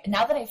 you're right.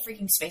 Now that I have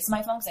freaking space in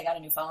my phone because I got a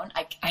new phone,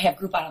 I have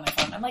Groupon on my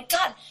phone. I'm like,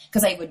 God,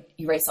 because I would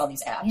erase all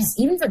these apps. Yeah.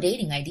 Even for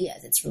dating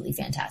ideas, it's really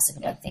fantastic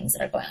about things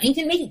that are going on. And you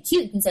can make it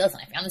cute. You can say, listen,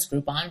 I found this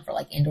Groupon for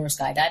like indoor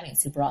skydiving.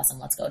 It's super awesome.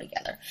 Let's go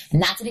together.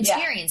 And that's an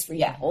experience for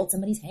you to hold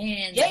somebody's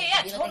hand.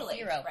 Yeah, be totally. Like a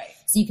hero. Right.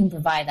 So you can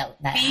provide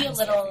that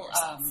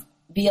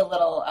be a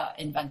little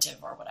inventive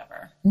or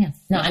whatever. Yeah.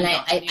 No, and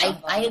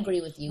I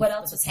agree with you. What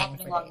else was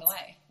happening along the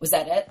way? Was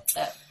that it?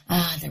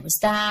 There was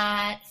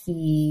that.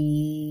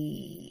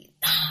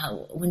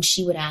 When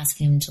she would ask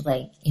him to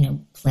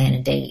plan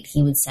a date,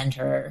 he would send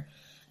her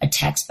a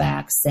text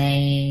back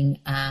saying,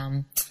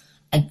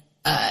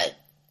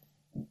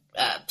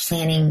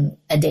 planning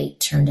a date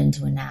turned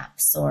into a nap.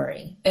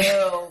 Sorry.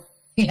 Ew.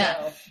 Yeah.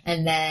 No.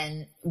 And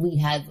then we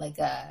had like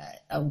a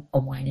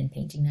wine and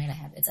painting night.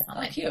 It's like on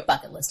my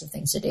bucket list of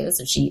things to do.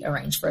 So she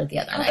arranged for it the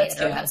other night at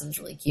her house. It was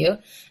really cute.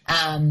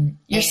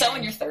 You're so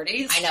in your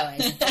 30s. I know.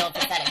 It's a little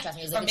pathetic. Trust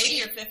me. It was like or maybe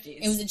your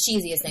 50s. It was the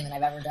cheesiest thing that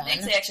I've ever done.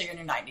 I'd say actually you're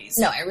in your 90s.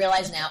 No, I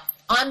realize now.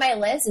 On my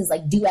list is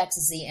like do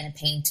ecstasy and a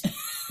paint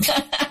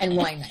and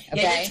wine night.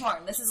 Okay. Yeah, you're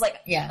torn. This is like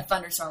a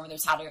thunderstorm where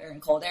there's hot air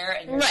and cold air,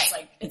 and you're just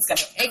like, it's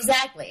gonna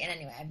exactly. And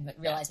anyway, I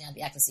realize now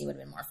the ecstasy would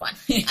have been more fun.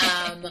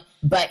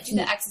 But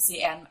the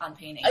ecstasy and on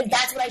painting.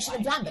 That's what I should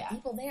have done. But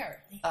people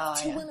there,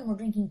 two women were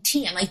drinking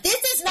tea. I'm like, this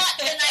is not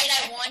the night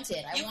I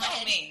wanted. I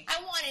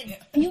wanted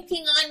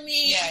puking on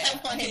me. I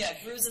wanted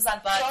bruises on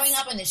butts, throwing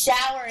up in the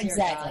shower.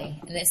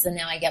 Exactly. And so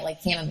now I get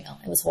like chamomile.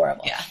 It was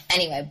horrible. Yeah.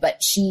 Anyway,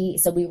 but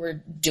so we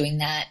were doing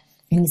that.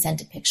 And he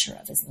sent a picture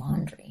of his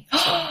laundry,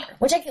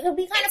 which it would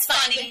be kind of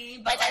funny.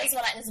 But this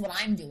is what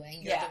I'm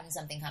doing. You're doing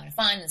something kind of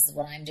fun. This is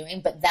what I'm doing.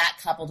 But that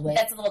coupled with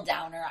that's a little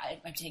downer.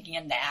 I'm taking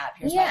a nap.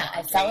 Here's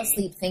I fell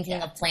asleep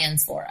thinking of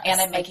plans for us, and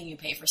I'm making you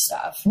pay for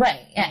stuff.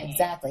 Right? Yeah,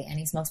 exactly. And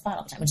he smokes pot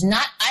all the time, which I'm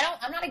not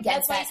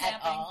against that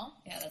at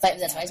all. Yeah,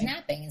 that's why he's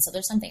napping. And so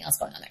there's something else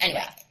going on there.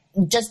 Anyway.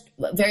 Just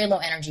very low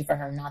energy for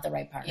her, not the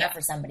right partner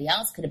for somebody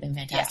else. Could have been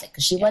fantastic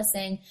because she was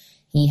saying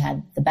he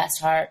had the best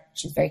heart.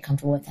 She was very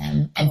comfortable with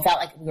him and felt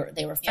like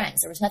they were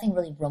friends. There was nothing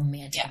really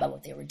romantic about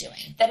what they were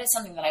doing. That is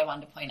something that I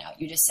wanted to point out.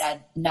 You just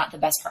said not the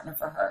best partner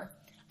for her.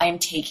 I am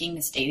taking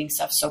this dating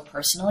stuff so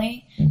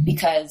personally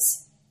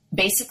because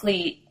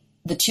basically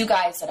the two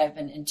guys that I've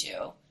been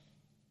into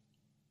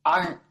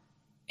aren't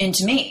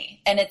into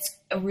me. And it's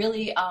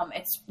really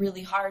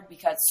hard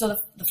because, the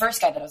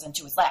first guy that I was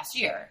into was last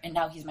year, and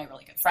now he's my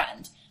really good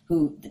friend,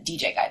 the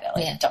DJ guy that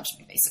dumped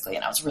me basically,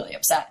 and I was really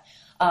upset.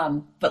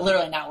 But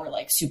literally now we're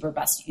like super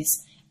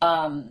besties.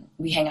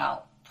 We hang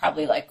out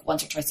probably like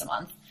once or twice a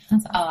month.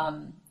 That's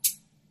awesome.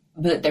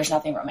 But there's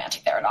nothing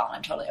romantic there at all, and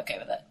I'm totally okay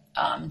with it.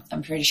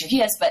 I'm pretty sure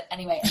he is, but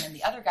anyway, and then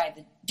the other guy,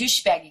 the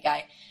douchebaggy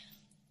guy,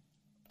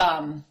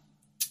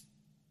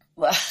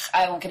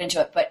 I won't get into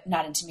it, but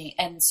not into me.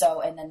 And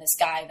then this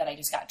guy that I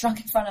just got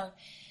drunk in front of,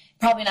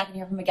 probably not going to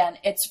hear from him again.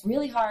 It's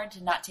really hard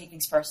to not take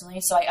things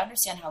personally. So I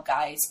understand how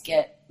guys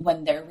get,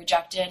 when they're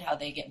rejected, how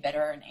they get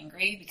bitter and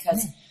angry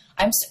because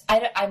I'm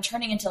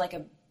turning into like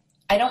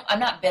I'm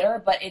not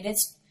bitter, but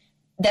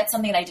that's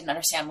something that I didn't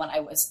understand when I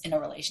was in a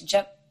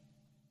relationship,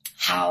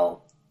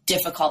 how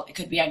difficult it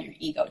could be on your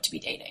ego to be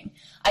dating.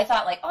 I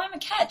thought like, I'm a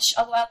catch.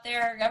 I'll go out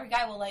there. Every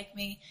guy will like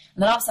me.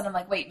 And then all of a sudden I'm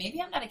like, wait, maybe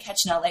I'm not a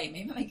catch in LA.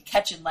 Maybe I'm a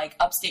catch in like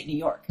upstate New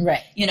York.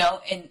 Right.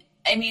 And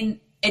I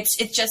mean, it's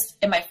just,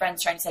 and my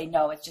friend's trying to say,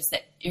 no, it's just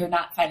that you're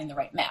not finding the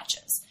right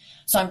matches.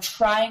 So I'm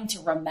trying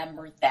to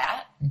remember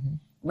that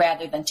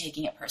rather than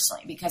taking it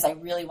personally because I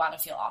really want to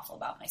feel awful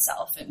about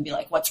myself and be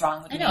like, what's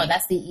wrong with me? I know,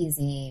 that's the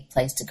easy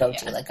place to go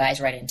to. Like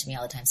guys write into me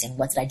all the time saying,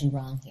 what did I do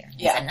wrong here?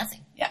 And I said nothing.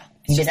 Yeah.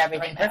 You did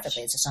everything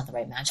perfectly. It's just not the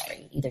right match for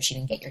you. Either she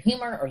didn't get your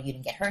humor or you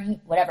didn't get her,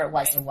 whatever it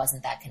was, there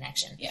wasn't that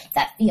connection. Yeah.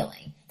 That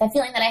feeling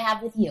that I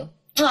have with you.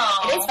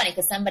 Aww. It is funny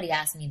because somebody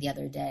asked me the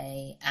other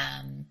day,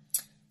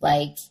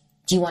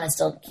 do you want to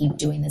still keep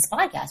doing this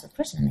podcast with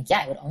Kristen? I'm like,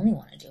 I would only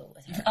want to do it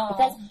with her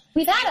because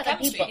we've had other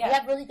people. We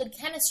have really good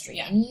chemistry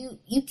and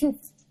you can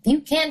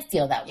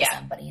feel that with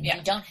somebody and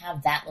you don't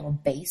have that little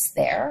base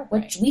there,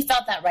 which we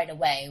felt that right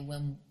away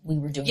when we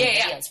were doing the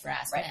videos for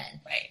Ask Men.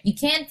 Right. You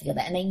can feel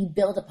that and then you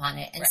build upon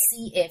it and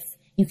see if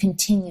you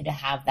continue to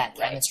have that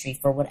chemistry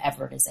for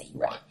whatever it is that you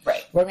want.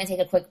 Right. We're going to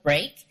take a quick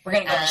break. We're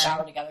going to go in the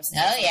shower together.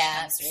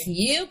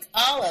 Puke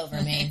all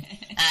over me.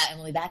 And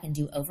we'll be back and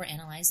do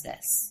Overanalyze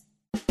This.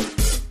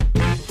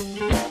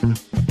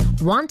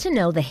 Want to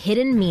know the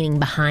hidden meaning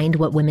behind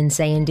what women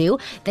say and do?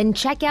 Then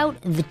check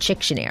out The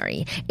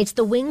Chictionary. It's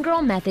the Wing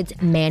Girl Method's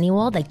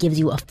manual that gives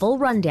you a full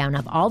rundown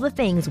of all the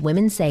things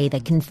women say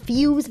that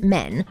confuse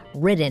men,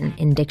 written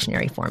in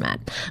dictionary format.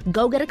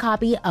 Go get a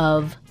copy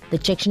of The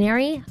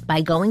Chictionary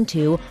by going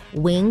to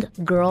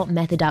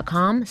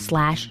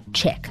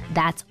winggirlmethod.com/chick.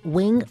 That's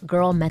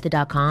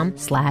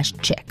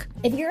winggirlmethod.com/chick.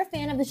 If you're a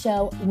fan of the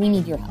show, we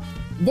need your help.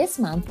 This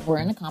month, we're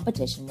in a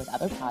competition with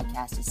other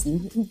podcasts to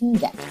see who can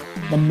get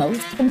the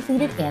most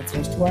completed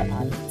answers to our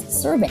audience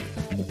survey.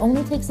 It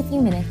only takes a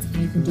few minutes,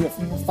 and you can do it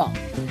from your phone.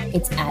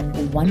 It's at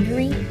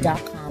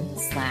wondery.com/survey.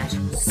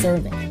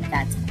 y.com/survey.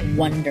 That's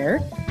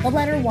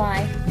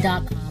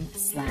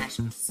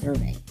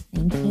y.com/survey.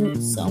 Thank you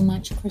so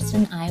much,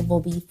 Kristen. I will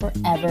be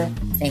forever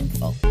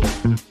thankful.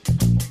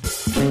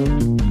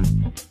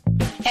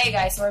 Hey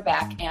guys, so we're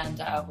back, and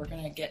we're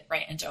going to get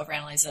right into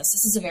Overanalyze This.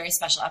 This is a very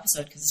special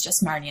episode because it's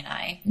just Marnie and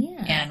I,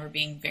 and we're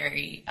being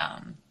very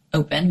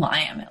open. Well,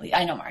 I am at least.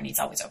 I know Marnie's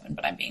always open,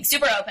 but I'm being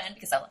super open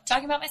because I love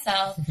talking about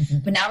myself.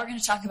 But now we're going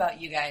to talk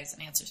about you guys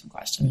and answer some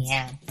questions.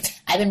 Yeah.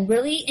 I've been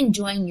really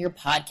enjoying your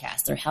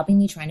podcast. They're helping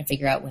me trying to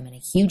figure out women, a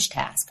huge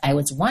task. I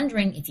was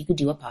wondering if you could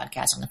do a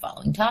podcast on the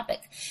following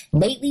topic.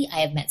 Lately, I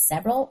have met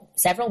several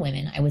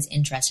women I was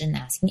interested in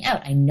asking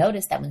out. I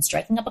noticed that when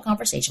striking up a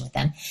conversation with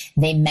them,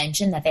 they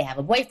mentioned that they have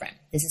a boyfriend.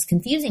 This is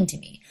confusing to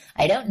me.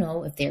 I don't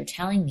know if they're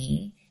telling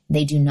me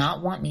they do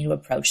not want me to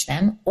approach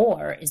them,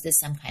 or is this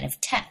some kind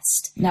of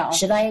test? No.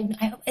 Should I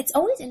it's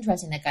always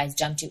interesting that guys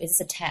jump to, is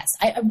this a test?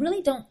 I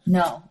really don't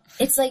know.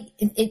 It's like,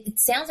 it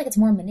sounds like it's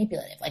more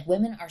manipulative. Like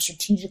women are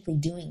strategically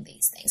doing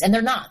these things, and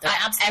they're not. They're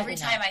absolutely every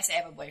time I say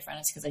I have a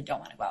boyfriend, it's because I don't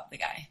want to go out with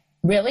the guy.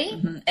 Really?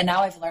 Mm-hmm. And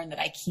now I've learned that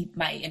I keep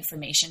my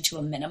information to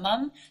a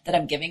minimum that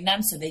I'm giving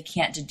them so they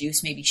can't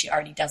deduce maybe she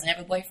already doesn't have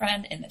a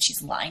boyfriend and that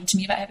she's lying to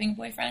me about having a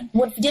boyfriend.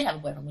 What if you did have a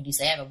boyfriend? Would you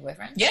say I have a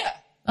boyfriend? Yeah.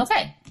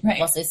 Okay. Right.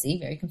 Well, so see,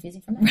 very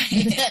confusing for me.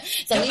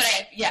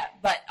 Right.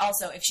 But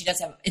also if she does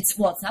have, it's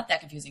not that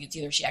confusing. It's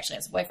either she actually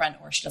has a boyfriend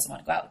or she doesn't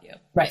want to go out with you.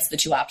 Right. It's the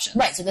two options.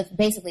 Right. So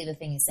basically the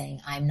thing is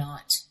saying I'm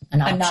not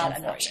an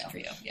option for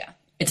you. Yeah.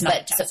 It's not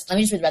a test. So let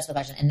me just read the rest of the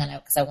question, and then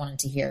because I wanted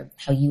to hear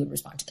how you would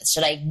respond to this.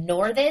 Should I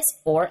ignore this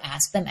or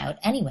ask them out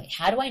anyway?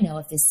 How do I know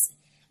if this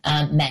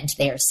meant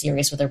they are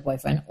serious with their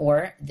boyfriend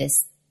or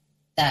this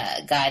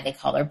guy they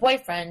call their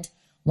boyfriend,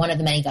 one of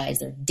the many guys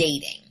they're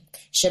dating?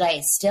 Should I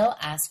still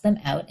ask them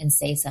out and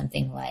say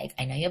something like,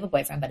 I know you have a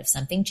boyfriend, but if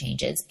something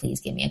changes, please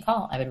give me a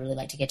call. I would really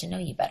like to get to know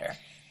you better.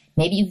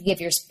 Maybe you could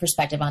give your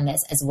perspective on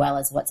this as well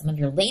as what some of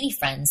your lady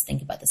friends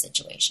think about the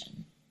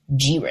situation.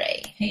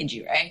 G-Ray. Hey,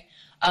 G-Ray.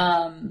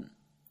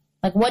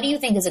 Like, what do you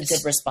think is a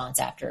good response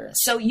after?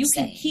 So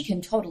he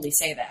can totally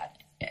say that.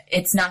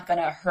 It's not going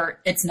to hurt.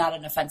 It's not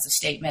an offensive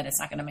statement. It's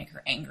not going to make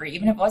her angry.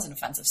 Even if it was an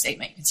offensive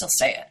statement, you can still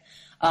say it.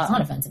 It's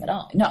not offensive at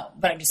all. No,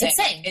 but I'm just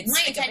saying.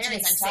 My intention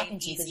is I'm talking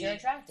to you because you're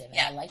attractive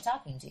and I like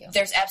talking to you.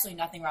 There's absolutely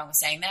nothing wrong with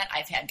saying that.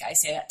 I've had guys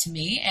say that to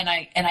me, and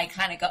I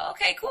kind of go,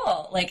 okay,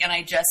 cool. Like, and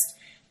I just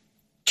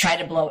try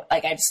to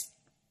I just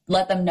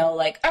let them know,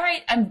 like, all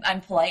right,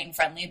 I'm polite and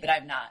friendly, but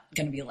I'm not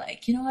going to be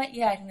like, you know what?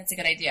 Yeah, I think that's a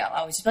good idea.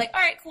 I'll always be like,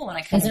 all right, cool. And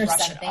I kind of brush it off.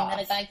 Is there something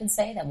that a guy can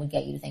say that would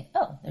get you to think,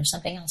 oh, there's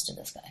something else to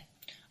this guy?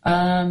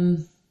 Oh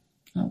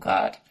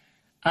God.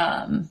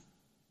 I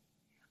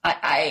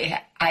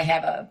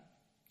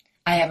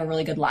have a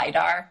really good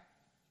LiDAR,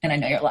 and I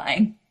know you're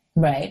lying.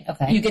 Right.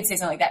 Okay. You could say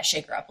something like that,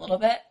 shake her up a little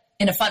bit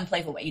in a fun,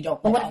 playful way. You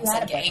don't all of a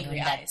sudden get angry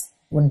eyes.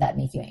 Wouldn't that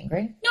make you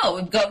angry? No,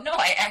 it would go, no,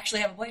 I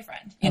actually have a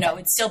boyfriend. You know,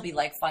 it'd still be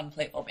like fun,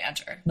 playful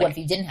banter. Like, what if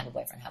you didn't have a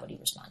boyfriend? How would you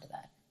respond to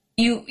that?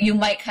 You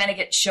might kind of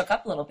get shook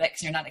up a little bit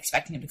because you're not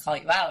expecting him to call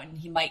you out, and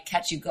he might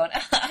catch you going,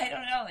 I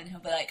don't know, and he'll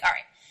be like, all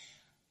right,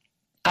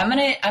 I'm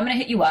gonna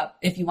hit you up.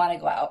 If you want to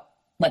go out,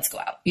 let's go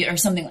out, or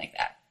something like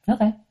that.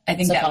 Okay. I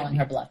think so that calling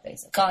her bluff,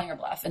 basically. Calling her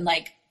bluff, and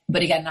like,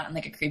 but again, not in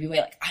like a creepy way.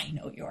 Like, I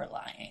know you're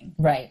lying,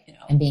 right? You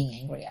know, and being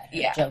angry at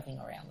her, joking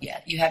around with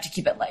it. You have to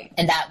keep it light,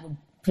 and that would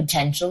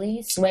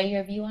potentially sway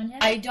your view on him.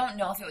 I don't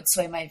know if it would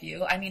sway my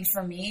view. I mean,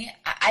 for me,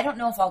 I don't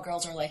know if all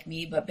girls are like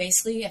me, but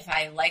basically, if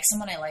I like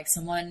someone,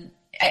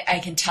 I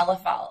can tell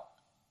if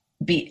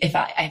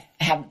I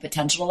have the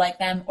potential to like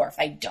them or if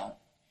I don't.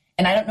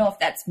 And I don't know if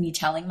that's me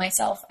telling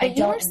myself I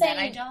don't, and then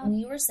I don't.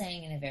 You were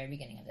saying in the very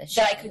beginning of this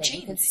show that I could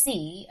change. You could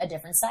see a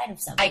different side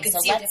of something. I could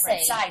see a different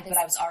side, but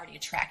I was already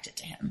attracted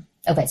to him.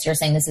 Okay, so you're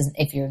saying this is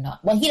if you're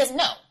not. Well, he doesn't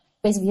know.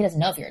 Basically, he doesn't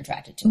know if you're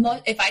attracted to him.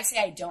 If I say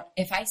I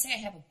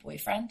have a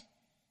boyfriend,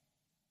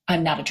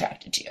 I'm not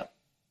attracted to you.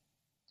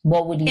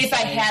 What would you say? If I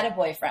had a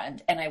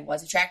boyfriend and I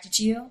was attracted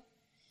to you,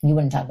 you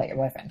wouldn't talk about your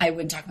boyfriend. I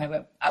wouldn't talk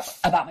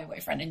about my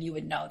boyfriend, and you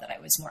would know that I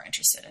was more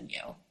interested in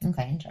you.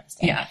 Okay,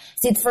 interesting. Yeah.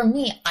 See, for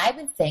me, I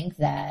would think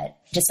that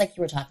just like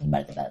you were talking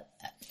about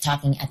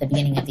talking at the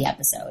beginning of the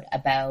episode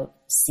about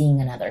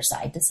seeing another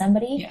side to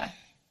somebody. Yeah.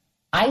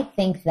 I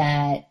think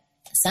that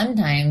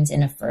sometimes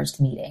in a first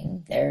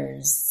meeting,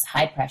 there's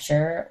high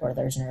pressure or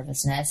there's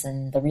nervousness,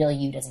 and the real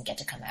you doesn't get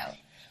to come out.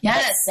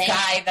 Yes,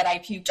 guy that I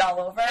puked all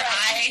over.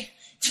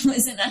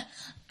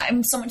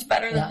 I'm so much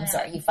better than that. I'm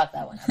sorry, you fucked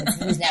that one up.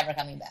 He's never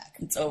coming back.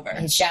 It's over.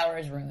 His shower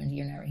is ruined.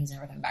 He's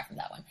never coming back from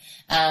that one.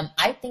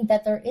 I think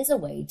that there is a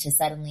way to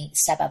suddenly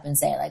step up and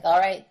say, like, all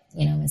right,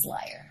 Ms.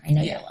 Liar, I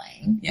know you're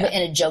lying, in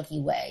a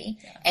jokey way.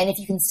 Yeah. And if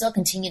you can still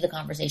continue the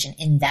conversation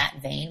in that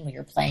vein where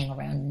you're playing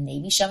around and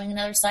maybe showing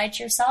another side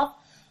to yourself,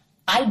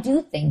 I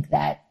do think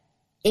that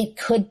it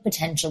could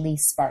potentially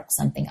spark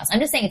something else.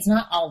 I'm just saying it's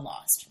not all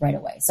lost right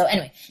away. So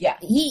anyway,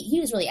 he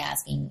was really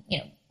asking,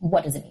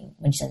 what does it mean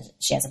when she says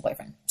she has a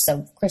boyfriend?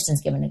 So Kristen's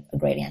given a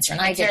great answer,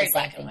 and I did the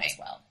same thing as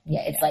well.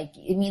 Yeah, it's like,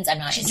 it means I'm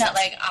not She's interested.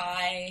 not like,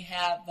 I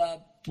have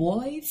a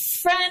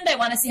boyfriend, I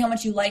want to see how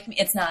much you like me.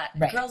 It's not,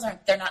 Right. Girls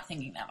they're not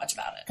thinking that much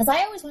about it. Because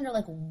I always wonder,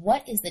 like,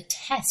 what is the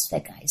test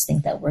that guys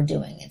think that we're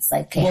doing? It's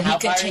like, okay, Will how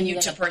he far are you continue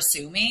gonna- to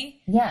pursue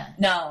me? Yeah.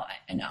 No.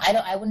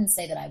 I wouldn't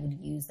say that I would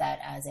use that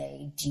as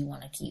a, do you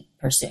want to keep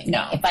pursuing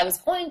No. me? If I was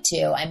going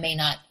to, I may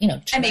not, I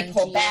turn may to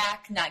pull you.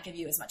 back, not give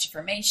you as much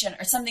information,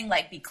 or something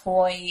like be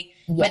coy,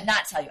 but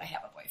not tell you I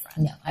have a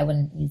boyfriend. No, I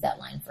wouldn't use that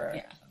line for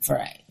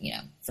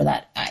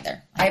that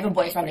either. I have a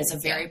boyfriend is a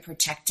very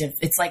protective.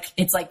 It's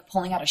like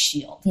pulling out a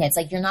shield. Yeah, it's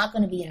like, you're not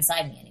going to be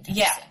inside me anytime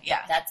Yeah, soon. yeah.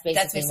 That's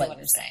basically what I'm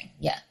you're saying.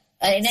 Yeah.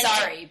 And then-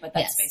 Sorry, but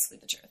that's yes. basically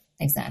the truth.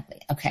 Exactly.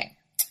 Okay.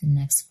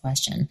 Next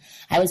question.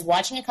 I was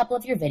watching a couple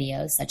of your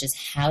videos, such as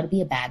how to be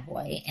a bad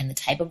boy and the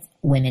type of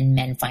women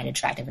men find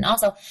attractive, and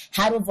also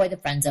how to avoid the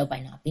friend zone by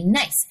not being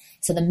nice.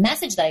 So the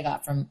message that I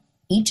got from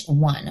each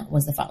one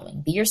was the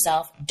following: be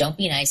yourself, don't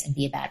be nice, and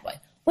be a bad boy.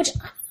 Which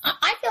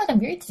I feel like I'm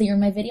very clear in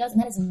my videos,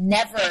 and that is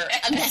never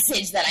a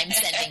message that I'm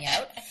sending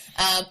out.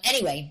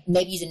 Anyway,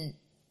 maybe you didn't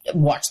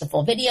watch the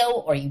full video,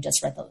 or you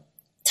just read the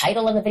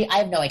title of the video. I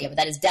have no idea, but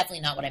that is definitely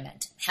not what I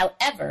meant.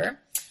 However,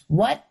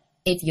 what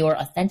if your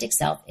authentic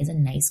self is a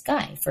nice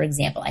guy? For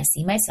example, I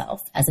see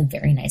myself as a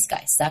very nice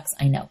guy. Sucks,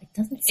 I know. It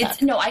doesn't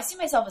suck. No, I see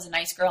myself as a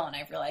nice girl, and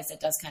I've realized it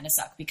does kind of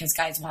suck because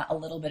guys want a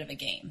little bit of a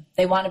game.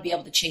 They want to be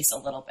able to chase a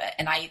little bit.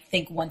 And I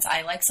think once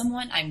I like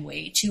someone, I'm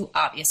way too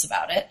obvious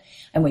about it.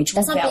 I'm way too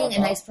That's not available.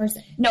 being a nice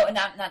person. No, and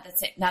not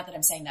that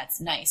I'm saying that's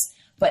nice,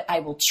 but I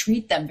will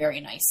treat them very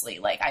nicely.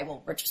 Like, I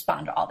will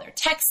respond to all their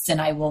texts,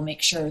 and I will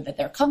make sure that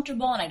they're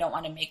comfortable, and I don't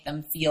want to make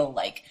them feel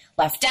like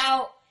left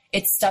out.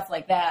 It's stuff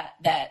like that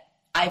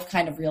I've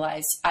kind of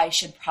realized I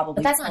should probably.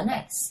 But that's not pull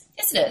back. nice.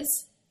 Yes, it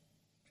is.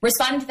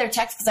 Responding to their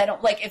texts because I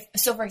don't like if.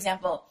 So, for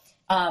example,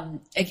 a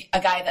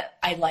guy that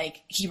I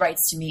like, he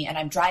writes to me, and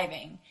I'm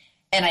driving,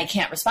 and I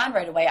can't respond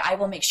right away. I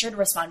will make sure to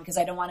respond because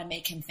I don't want to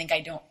make him think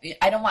I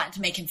don't want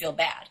to make him feel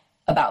bad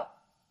about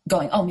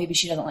going, oh, maybe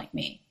she doesn't like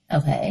me.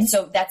 Okay.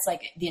 So that's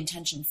like the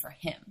intention for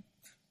him.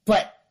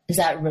 But is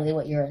that really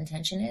what your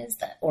intention is?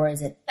 Or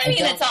is it? I mean,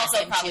 don't it's also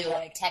want him probably to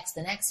like- text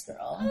the next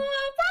girl.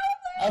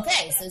 Probably.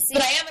 Okay, so see,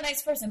 But I am a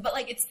nice person. But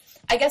like,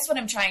 I guess what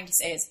I'm trying to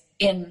say is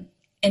in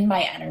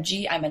my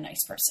energy, I'm a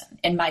nice person.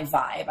 In my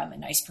vibe, I'm a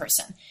nice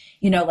person.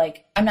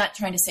 Like, I'm not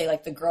trying to say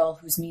like the girl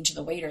who's mean to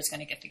the waiter is going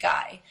to get the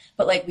guy,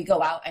 but like we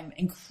go out, I'm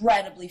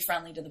incredibly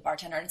friendly to the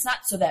bartender. And it's not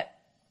so that,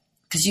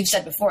 because you've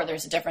said before,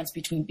 there's a difference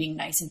between being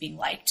nice and being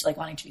liked, like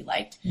wanting to be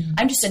liked. Mm-hmm.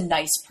 I'm just a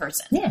nice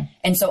person. Yeah.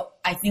 And so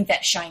I think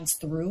that shines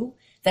through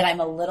that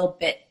I'm a little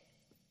bit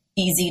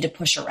easy to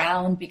push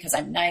around because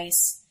I'm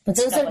nice. But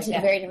those are like two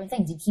that. very different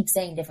things. You keep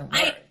saying different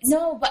words.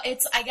 No, but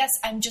I guess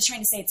I'm just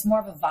trying to say it's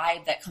more of a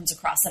vibe that comes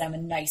across that I'm a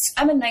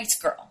nice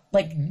girl.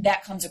 Like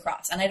that comes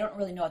across. And I don't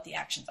really know what the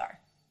actions are.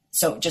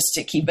 So just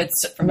to keep it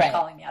from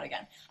calling me out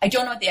again. I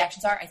don't know what the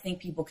actions are. I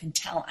think people can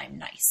tell I'm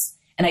nice.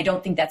 And I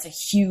don't think that's a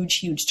huge,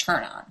 huge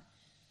turn on.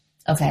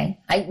 Okay.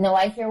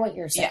 I hear what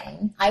you're saying.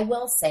 Yeah. I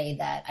will say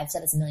that I've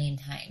said this a million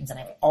times, and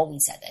I've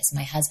always said this.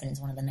 My husband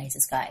is one of the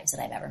nicest guys that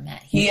I've ever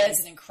met. He is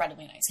an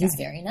incredibly nice guy. He's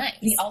very nice.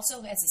 He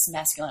also has this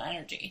masculine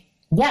energy.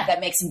 Yeah. That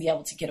makes him be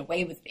able to get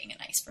away with being a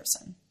nice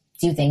person.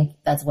 Do you think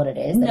that's what it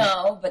is?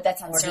 No, but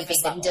that's on Or do you surface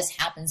think that level. he just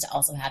happens to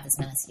also have this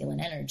masculine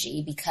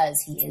energy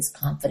because he is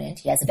confident,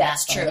 he has a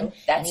That's backbone, true.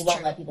 That's and he won't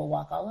true. let people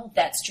walk all over?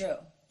 That's true.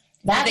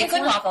 That They was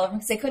couldn't one- walk all over him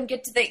because they couldn't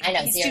get to the. I know,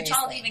 He's too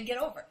tall to seriously. even get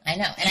over. I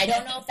know. And I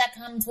don't know if that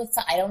comes with,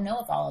 I don't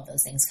know if all of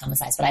those things come with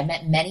size, but I've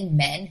met many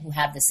men who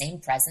have the same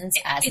presence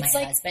as my It's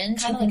like husband.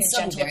 kind who of can like a still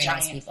be gentle very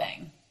nice giant people.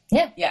 thing.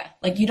 Yeah. Yeah,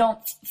 like you don't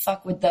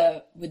fuck with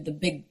the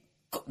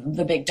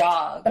big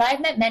dog. But I've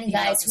met many You know,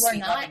 guys it's a who are sweet,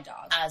 not loving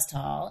dog. as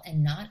tall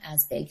and not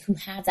as big who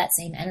have that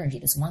same energy.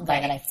 This one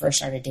guy that I first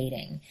started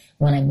dating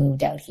when I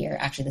moved out here,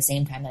 actually the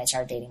same time that I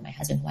started dating my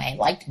husband, who I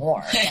liked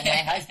more than my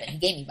husband. He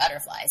gave me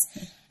butterflies.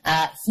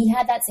 He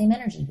had that same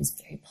energy. He was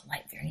very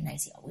polite, very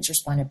nice. He always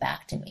responded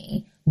back to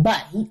me.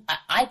 But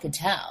I could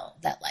tell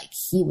that like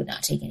he would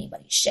not take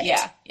anybody's shit.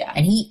 Yeah, yeah.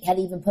 And he had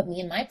even put me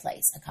in my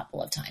place a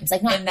couple of times.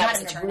 Like not And that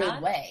in was a a turn rude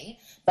on? way,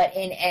 but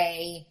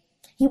he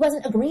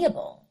wasn't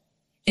agreeable.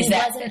 He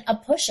wasn't a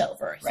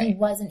pushover. He Right.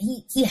 wasn't.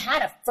 He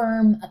had a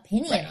firm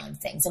opinion Right. on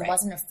things and Right.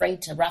 wasn't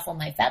afraid to ruffle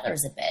my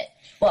feathers a bit.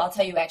 Well, I'll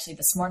tell you actually,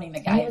 this morning the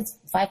He guy. was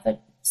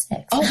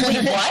 5'6". Oh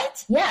wait,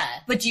 what? Yeah.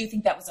 But do you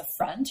think that was a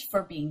front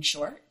for being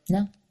short?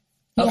 No.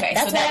 Okay,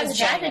 that's so why that I was was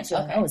attracted genuine. to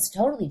him. Okay. Oh, it was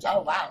totally Oh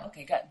genuine. wow.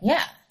 Okay, good.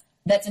 Yeah.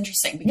 That's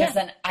interesting because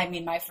Yeah. then I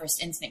mean my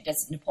first instinct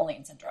is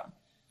Napoleon syndrome.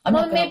 I'm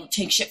Well, not going to maybe-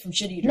 take shit from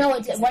shitty. No,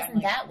 it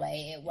wasn't that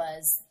way. It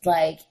was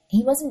like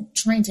he wasn't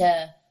trying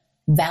to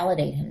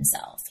validate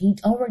himself. He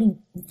already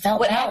felt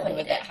What validated. happened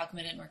with it? How come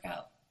it didn't work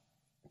out?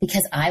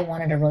 Because I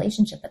wanted a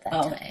relationship at that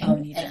Oh, time. oh,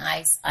 and he and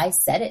didn't. I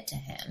said it to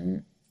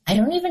him. I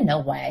don't even know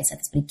why I said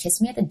this, but he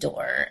kissed me at the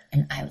door,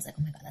 and I was like,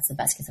 oh my God, that's the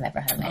best kiss I've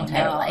ever had in my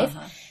entire no, life.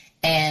 uh-huh.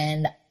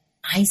 And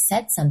I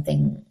said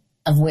something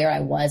of where I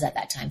was at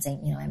that time,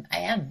 saying, you know,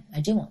 I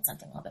do want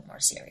something a little bit more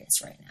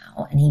serious right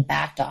now. And he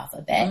backed off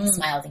a bit,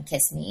 smiled and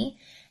kissed me.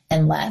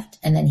 and left.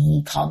 And then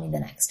he called me the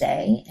next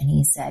day and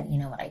he said, you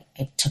know what,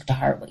 I took to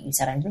heart what you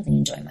said. I really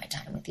enjoy my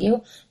time with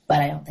you, but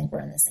I don't think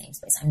we're in the same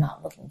space. I'm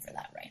not looking for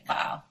that right now.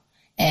 Wow.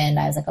 And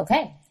I was like,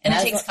 okay. And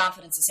it takes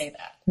confidence to say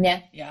that.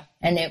 Yeah. Yeah.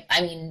 And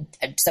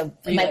so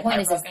my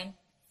point is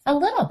a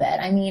little bit.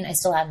 I mean, I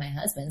still have my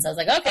husband, so I was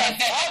like, okay,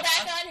 fall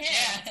back on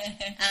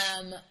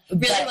him.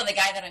 Really, well, the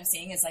guy that I'm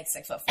seeing is like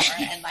 6'4"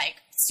 and like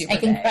super. I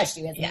can big. crush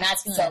you with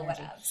masculine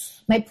energy.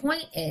 My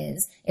point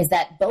is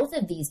that both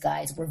of these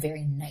guys were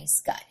very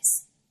nice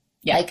guys.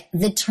 Yeah. Like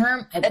the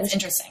term, that's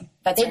interesting.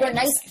 They were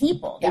nice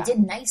people. Yeah. They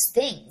did nice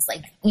things.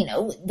 Like, you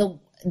know,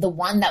 the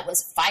one that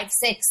was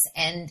 5'6"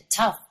 and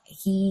tough,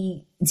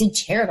 he did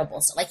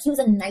charitable stuff. Like he was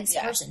a nice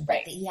person,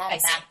 but he had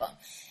a backbone.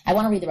 I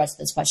want to read the rest of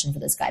this question for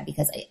this guy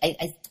because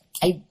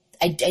I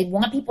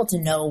want people to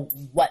know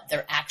what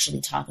they're actually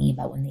talking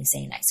about when they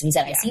say nice. So he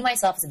said, I see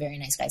myself as a very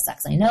nice guy,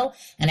 sucks, I know,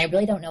 and I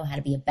really don't know how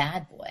to be a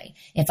bad boy.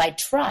 If I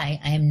try,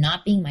 I am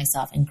not being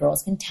myself, and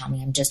girls can tell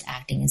me I'm just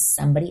acting as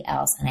somebody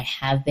else, and I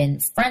have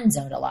been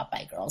friend-zoned a lot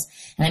by girls,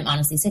 and I'm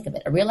honestly sick of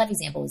it. A real-life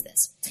example was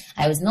this.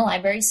 I was in the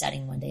library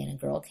studying one day, and a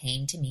girl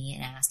came to me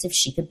and asked if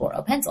she could borrow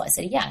a pencil. I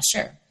said, yeah,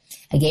 sure.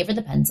 I gave her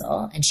the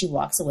pencil, and she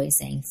walks away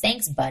saying,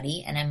 thanks,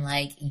 buddy. And I'm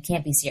like, you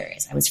can't be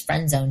serious. I was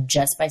friend zoned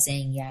just by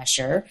saying, yeah,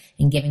 sure,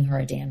 and giving her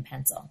a damn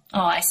pencil.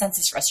 Oh, I sense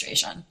this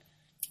frustration.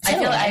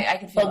 I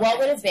could feel But what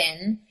would have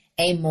been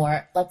a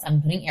more,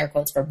 I'm putting air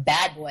quotes for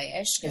bad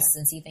boyish, because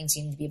since he thinks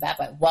you need to be a bad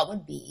boy, what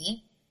would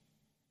be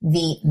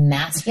the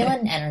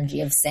masculine energy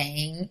of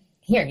saying,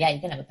 here, yeah,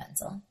 you can have a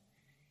pencil.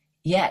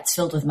 Yeah, it's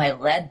filled with my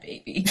lead,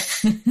 baby.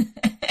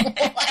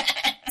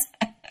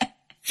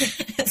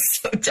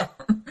 It's so dumb.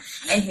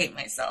 I hate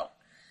myself.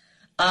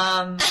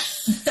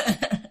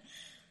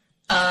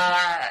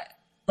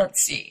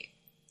 Let's see.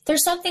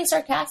 There's something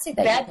sarcastic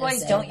that bad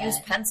boys don't use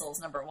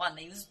pencils. Number one,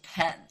 they use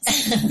pens.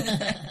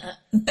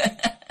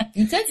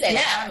 You could say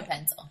that. I don't have a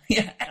pencil.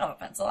 Yeah, I don't have a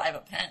pencil. I have a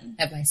pen.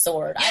 I have my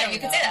sword. Yeah, you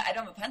could say that. I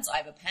don't have a pencil. I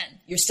have a pen.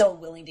 You're still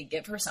willing to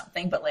give her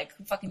something, but like,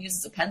 who fucking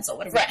uses a pencil?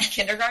 What are we in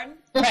kindergarten?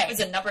 Right. Is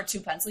it number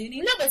 2 pencil you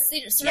need? No, but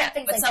things like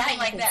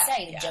that you could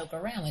say to joke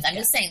around with. I'm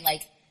just saying,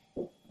 like,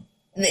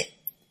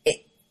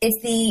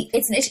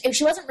 if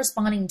she wasn't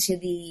responding to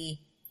the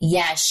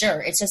yeah,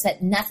 sure. It's just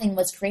that nothing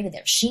was created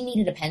there. She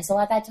needed a pencil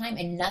at that time,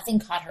 and nothing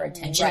caught her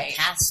attention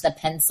past the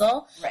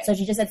pencil. Right. So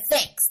she just said,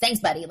 thanks,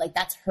 buddy. Like,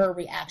 that's her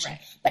reaction.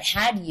 Right. But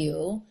had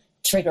you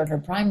triggered her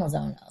primal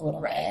zone a little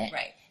bit.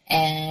 Right.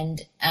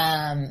 And,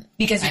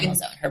 because primal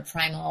zone, her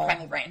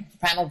primal brain.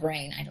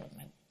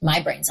 My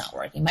brain's not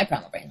working. My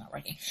primal brain's not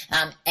working.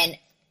 And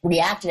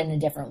reacted in a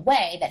different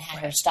way that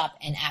had her stop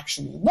and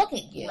actually look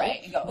at you.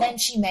 Right. And go, then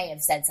she may have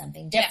said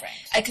something different.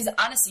 Because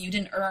honestly, you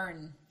didn't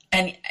earn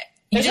any.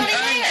 You didn't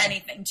earn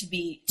anything to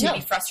be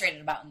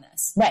frustrated about in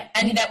this. Right.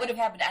 And that would have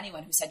happened to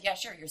anyone who said, yeah,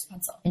 sure, here's a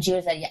pencil. And she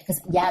would have said, yeah,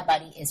 because yeah,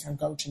 buddy is her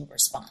go-to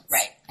response.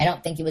 Right. I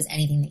don't think it was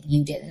anything that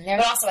you did in there.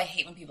 But also, I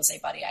hate when people say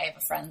buddy. I have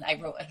a friend I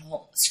wrote a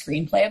whole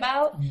screenplay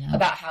about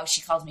how she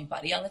calls me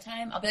buddy all the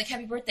time. I'll be like,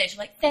 happy birthday. She's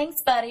like,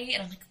 thanks, buddy.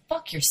 And I'm like,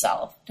 fuck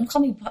yourself. Don't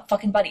call me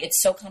fucking buddy.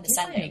 It's so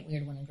condescending. It's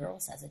weird when a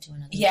girl says it to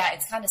another girl.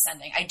 It's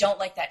condescending. I don't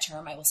like that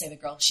term. I will say the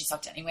girl, she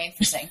sucked anyway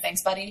for saying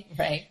thanks, buddy.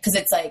 Right. Because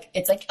it's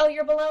like, oh,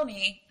 you're below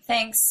me.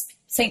 Thanks.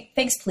 Say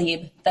thanks,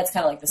 plebe. That's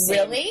kind of like the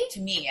same. Really? To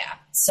me, yeah.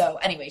 So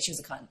anyway, she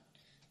was a cunt.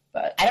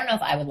 But I don't know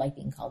if I would like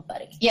being called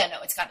buddy. Yeah, no,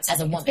 it's condescending.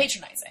 As a woman. It's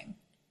patronizing.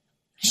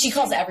 She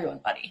calls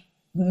everyone buddy.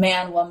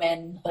 Man,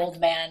 woman,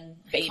 old man,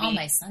 baby. I call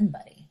my son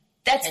buddy.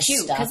 That's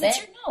cute. Because it's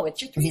your 3-year-old.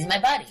 He's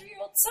my buddy.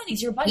 3-year-old son.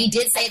 He's your buddy. He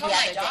did say the other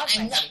day,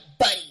 I'm not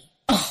buddy.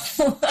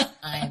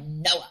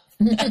 I'm Noah.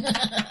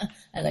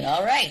 I was like,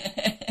 all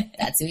right.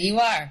 That's who you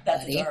are.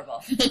 That's buddy.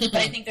 Adorable. But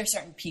I think there's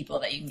certain people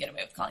that you can get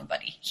away with calling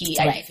buddy.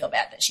 I do feel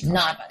bad that she called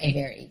not buddy. A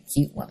very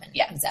cute woman.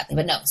 Yeah. Exactly.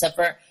 But no. So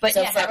for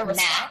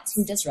Matt,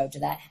 who just wrote to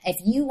that, if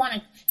you want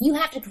to, you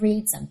have to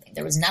create something.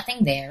 There was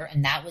nothing there,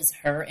 and that was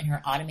her in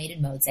her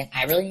automated mode saying,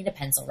 I really need a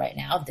pencil right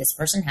now. If this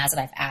person has it,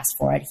 I've asked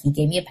for it. He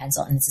gave me a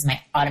pencil, and this is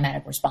my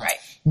automatic response. Right.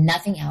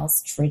 Nothing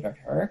else triggered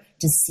her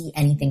to see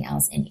anything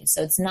else in you.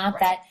 So it's not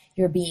that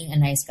you're being a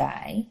nice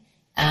guy.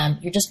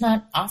 You're just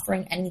not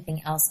offering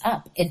anything else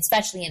up,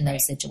 especially in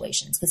those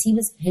situations. Because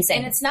he's saying,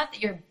 and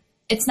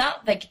it's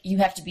not like you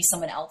have to be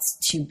someone else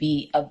to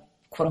be a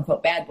quote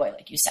unquote bad boy,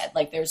 like you said.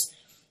 Like there's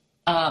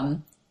a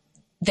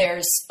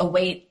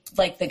way,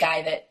 like the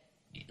guy that,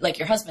 like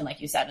your husband,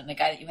 like you said, and the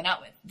guy that you went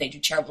out with, they do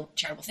charitable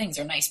things.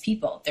 They're nice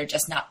people. They're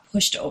just not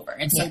pushed over.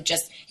 And so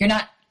you're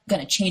not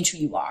going to change who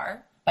you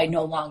are by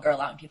no longer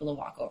allowing people to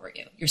walk over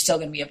you. You're still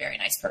going to be a very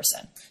nice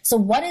person. So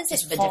what is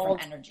just it with called a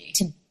different energy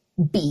to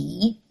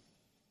be?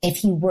 If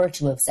he were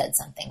to have said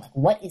something, like,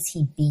 what is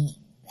he being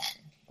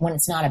then when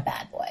it's not a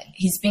bad boy?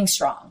 He's being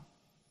strong.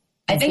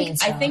 I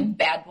think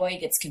bad boy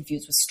gets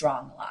confused with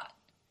strong a lot.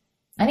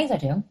 I think so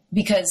too.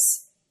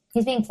 Because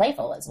he's being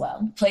playful as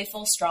well.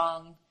 Playful,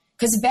 strong.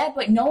 Because a bad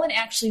boy, no one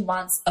actually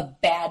wants a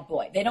bad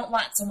boy. They don't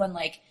want someone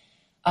like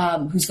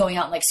who's going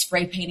out and like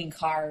spray painting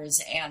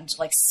cars and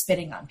like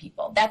spitting on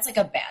people. That's like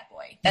a bad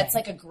boy. That's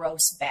like a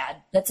gross bad.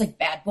 That's like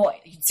bad boy.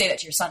 You'd say that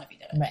to your son if he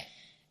did it. Right.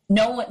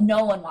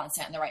 No one wants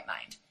that in their right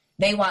mind.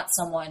 They want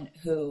someone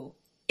who,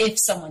 if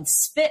someone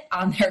spit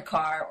on their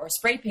car or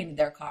spray painted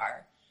their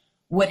car,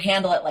 would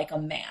handle it like a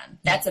man.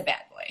 That's a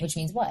bad boy. Which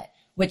means what?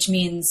 Which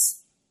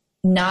means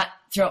not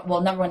throw.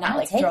 Well, number one, not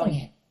like throwing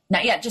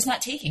it. Just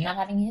not taking Not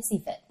having a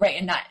hissy fit. Right,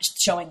 and not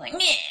showing like meh.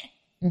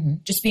 Mm-hmm.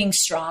 Just being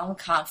strong,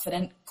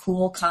 confident,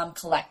 cool, calm,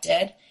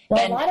 collected.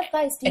 Well, a lot of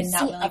guys do see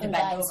not other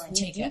guys over and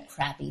who take do it.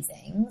 crappy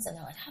things, and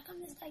they're like, how come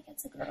this guy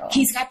gets a girl?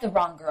 He's got the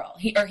wrong girl.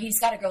 He's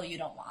got a girl you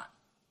don't want.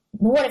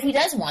 But what if he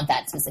does want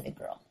that specific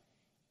girl?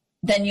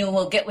 Then you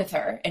will get with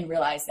her and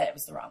realize that it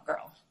was the wrong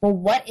girl. Well,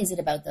 what is it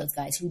about those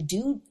guys who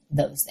do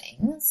those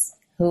things,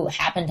 who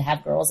happen to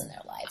have girls in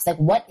their lives? Like,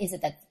 what is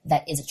it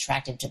that is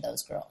attractive to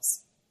those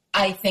girls?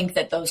 I think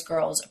that those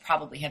girls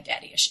probably have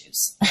daddy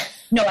issues.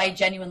 No, I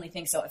genuinely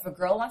think so. If a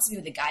girl wants to be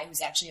with a guy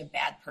who's actually a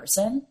bad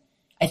person,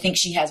 I think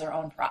she has her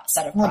own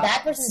set of problems. Well,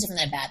 bad person is different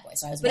than a bad boy.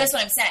 But that's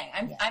what I'm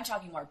saying. I'm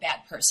talking more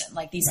bad person.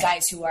 Like these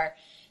guys who are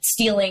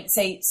stealing,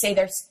 say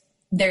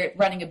they're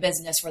running a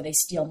business where they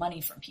steal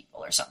money from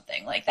people or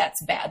something. Like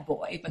that's bad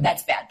boy, but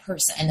that's bad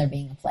person. And they're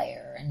being a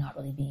player and not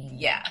really being...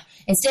 Yeah.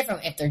 It's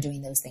different if they're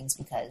doing those things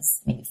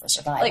because maybe for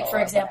survival. Like, for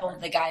example,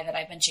 the guy that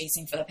I've been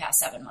chasing for the past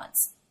 7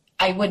 months.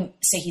 I wouldn't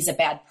say he's a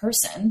bad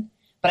person,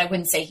 but I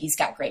wouldn't say he's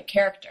got great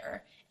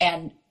character.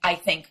 And I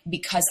think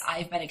because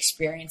I've been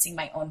experiencing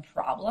my own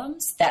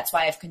problems, that's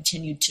why I've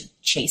continued to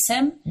chase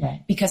him,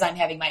 because I'm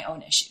having my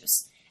own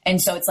issues.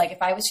 And so it's like,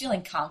 if I was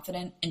feeling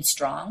confident and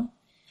strong,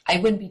 I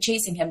wouldn't be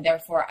chasing him.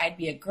 Therefore, I'd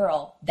be a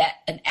girl that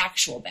an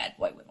actual bad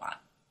boy would want.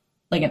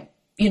 Like,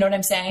 you know what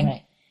I'm saying?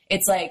 Right.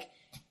 It's like,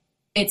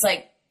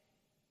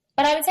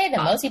 but I would say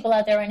that most people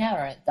out there right now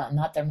are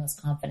not their most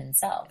confident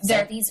selves.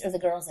 So these are the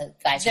girls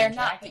that guys they're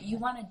not, but you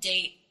want to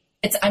date.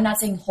 I'm not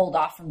saying hold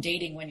off from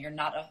dating when you're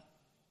not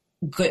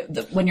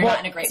not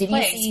in a great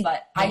place,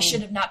 but I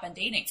should have not been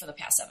dating for the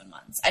past 7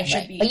 months. I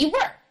should be. But you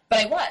were. But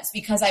I was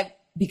because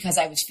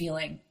I was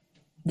feeling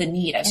the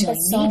need. I was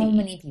feeling so needy.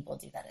 many people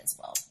do that as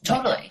well.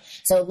 Totally. Right.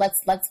 So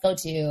let's go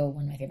to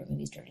one of my favorite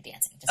movies, Dirty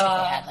Dancing. Just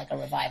because they had like a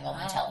revival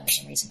on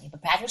television recently.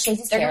 But Patrick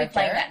Swayze's they're character. They're going to be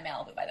playing that in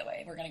Malibu, by the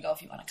way. We're going to go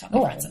if you want to come.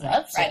 Oh, I'd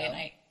love to.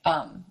 Friday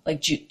night, like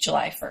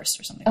July 1st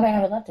or something. Okay,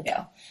 I would love to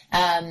go.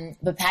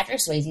 But Patrick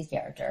Swayze's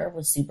character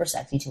was super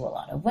sexy to a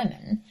lot of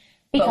women.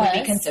 Because, but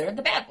would be considered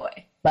the bad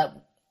boy. But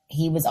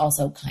he was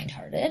also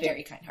kind-hearted.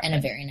 Very kind-hearted. And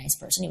a very nice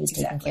person. He was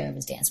taking care of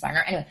his dance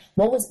partner. Anyway,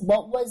 what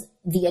was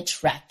the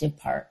attractive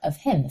part of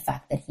him? The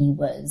fact that he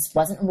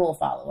wasn't a rule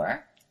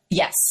follower.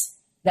 Yes.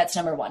 That's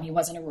number one. He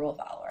wasn't a rule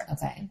follower.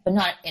 Okay. But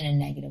not in a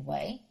negative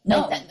way.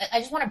 No. I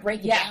just want to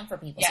break it down for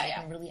people so they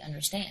can really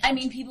understand. I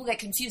mean, people get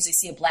confused. They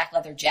see a black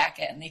leather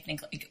jacket and they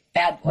think like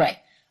bad boy.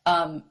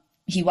 Right.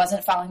 He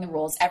wasn't following the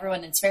rules.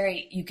 Everyone,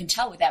 you can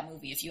tell with that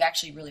movie, if you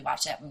actually really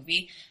watch that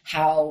movie,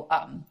 how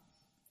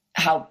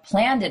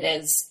planned it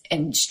is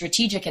and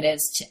strategic it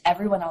is. To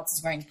everyone else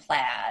is wearing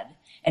plaid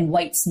and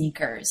white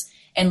sneakers,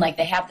 and like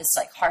they have this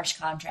like harsh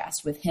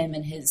contrast with him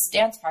and his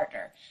dance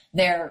partner.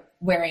 They're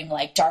wearing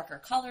like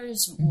darker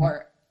colors,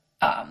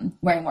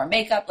 wearing more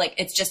makeup. Like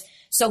it's just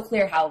so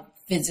clear how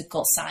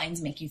physical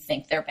signs make you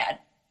think they're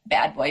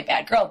bad boy,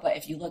 bad girl. But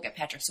if you look at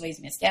Patrick Swayze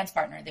and his dance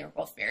partner, they were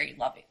both very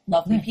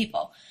lovely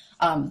people.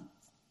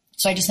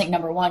 So I just think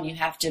number one, you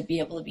have to be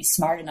able to be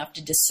smart enough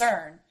to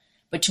discern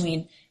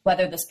between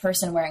whether this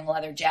person wearing a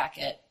leather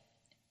jacket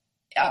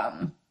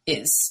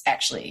is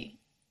actually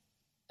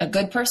a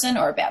good person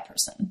or a bad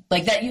person.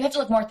 Like that, you have to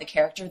look more at the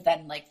character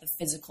than like the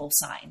physical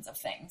signs of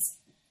things.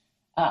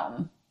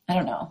 I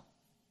don't know.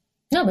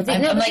 No, but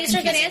these are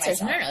good myself.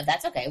 answers. No,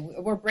 that's okay.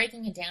 We're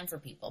breaking it down for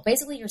people.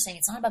 Basically, you're saying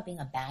it's not about being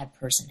a bad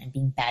person and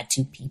being bad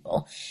to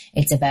people.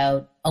 It's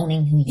about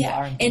owning who you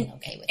are and being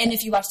okay with it. And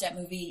if you watch that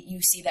movie,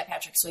 you see that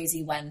Patrick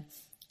Swayze, when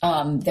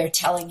they're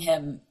telling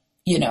him,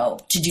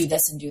 to do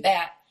this and do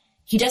that,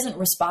 he doesn't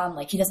respond.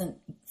 Like, he doesn't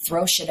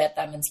throw shit at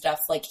them and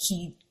stuff. Like,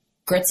 he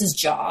grits his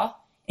jaw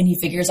and he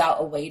figures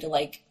out a way to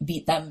like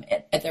beat them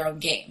at their own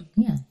game.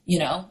 Yeah.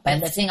 By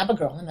lifting up a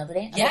girl in the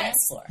middle of the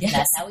dance floor. Yes.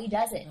 That's how he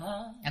does it.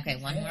 Okay,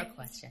 one more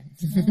question.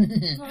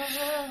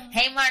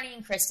 Hey, Marnie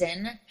and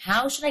Kristen,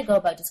 how should I go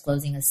about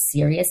disclosing a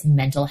serious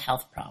mental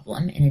health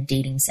problem in a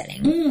dating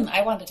setting?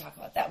 I wanted to talk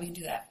about that. We can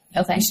do that.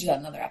 Okay. We should do that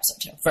in another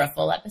episode too. For a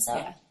full episode?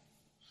 Yeah.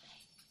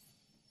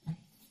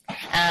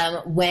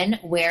 When,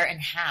 where,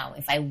 and how.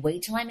 If I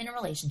wait till I'm in a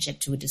relationship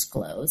to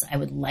disclose, I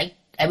would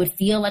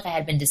feel like I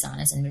had been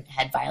dishonest and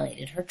had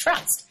violated her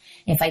trust.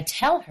 If I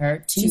tell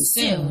her too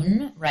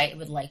soon, right, it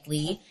would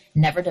likely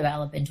never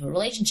develop into a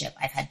relationship.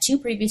 I've had 2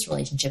 previous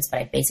relationships, but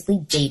I basically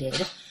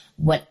dated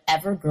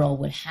whatever girl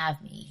would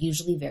have me,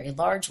 usually very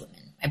large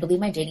women. I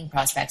believe my dating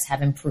prospects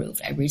have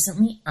improved. I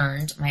recently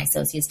earned my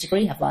associate's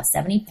degree, have lost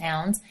 70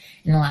 pounds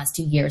in the last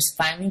 2 years,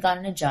 finally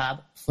gotten a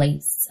job,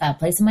 place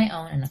of my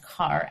own, and a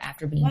car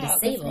after being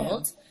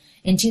disabled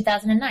in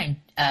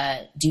 2009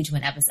 due to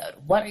an episode.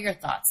 What are your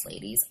thoughts,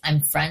 ladies?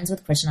 I'm friends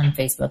with Christian on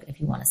Facebook if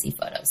you want to see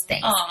photos.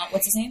 Thanks.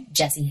 What's his name?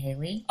 Jesse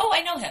Haley. Oh,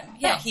 I know him.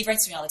 Yeah, he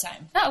writes to me all the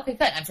time. Oh, okay,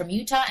 good. I'm from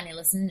Utah, and I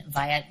listen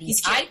via the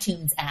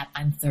iTunes app.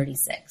 I'm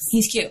 36.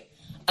 He's cute.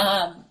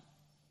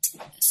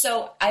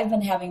 So I've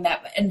been having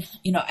that, and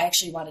I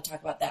actually want to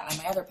talk about that on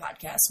my other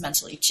podcast,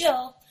 Mentally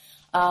Chill,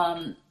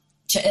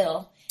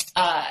 Chill.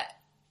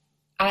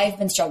 I've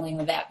been struggling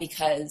with that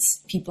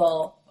because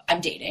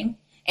I'm dating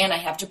and I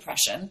have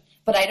depression,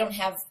 but I don't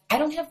have,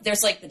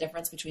 there's like the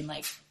difference between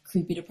like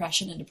creepy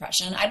depression and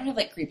depression. I don't have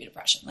like creepy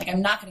depression. Like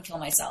I'm not going to kill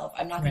myself.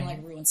 I'm not going to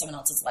like ruin someone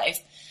else's life.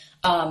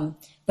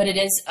 But it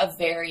is a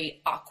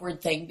very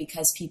awkward thing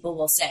because people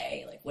will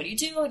say like, what do you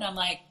do? And I'm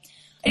like,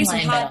 I do some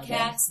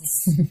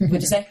podcasts.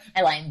 What'd you say?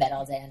 I lie in bed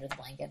all day under the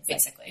blankets.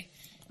 Basically.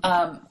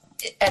 And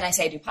I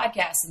say I do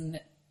podcasts and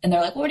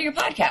they're like, well, what are your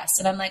podcasts?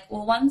 And I'm like,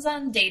 well, one's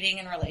on dating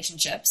and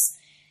relationships.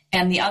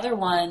 And the other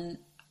one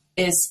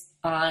is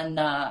on,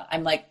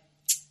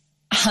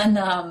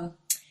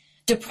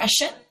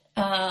 depression.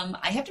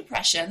 I have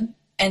depression.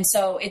 And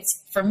so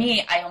it's, for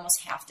me, I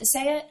almost have to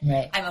say it.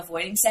 Right. I'm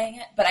avoiding saying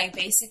it, but I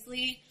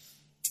basically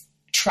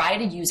try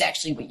to use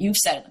actually what you've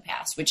said in the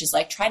past, which is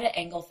like, try to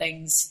angle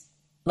things.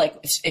 Like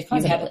if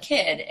you have a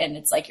kid and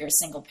it's like, you're a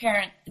single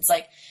parent, it's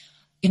like,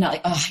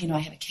 like, oh, I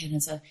have a kid.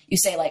 And so you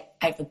say like,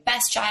 I have the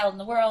best child in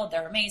the world.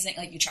 They're amazing.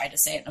 Like you try to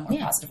say it in a more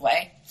positive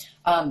way.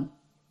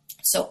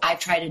 So I've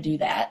tried to do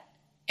that.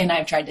 And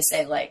I've tried to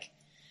say like,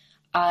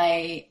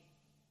 I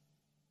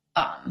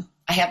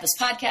have this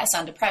podcast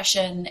on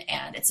depression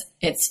and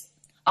it's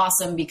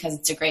awesome because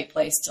it's a great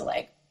place to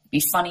like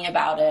be funny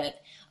about it.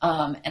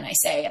 And I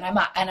say, and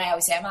I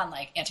always say I'm on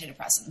like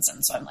antidepressants.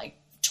 And so I'm like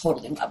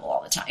totally level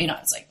all the time,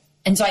 it's like,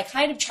 and so I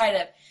kind of try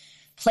to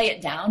play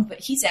it down, but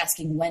he's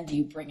asking, when do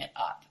you bring it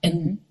up?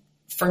 And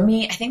for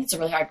me, I think it's a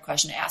really hard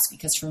question to ask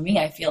because for me,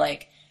 I feel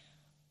like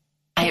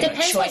I have a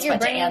choice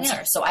what to answer.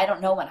 Up. So I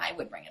don't know when I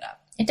would bring it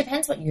up. It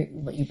depends what you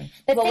bring.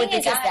 The thing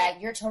is that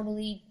you're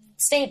totally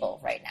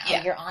stable right now.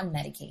 Yeah. You're on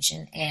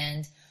medication.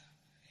 And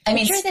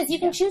the truth is you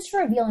can choose to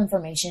reveal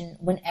information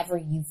whenever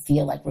you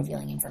feel like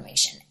revealing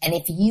information. And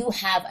if you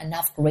have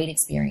enough great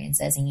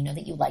experiences and you know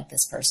that you like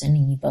this person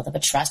and you both have a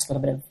trust, a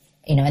little bit of,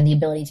 and the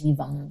ability to be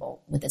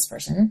vulnerable with this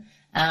person,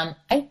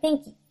 I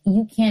think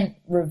you can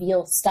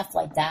reveal stuff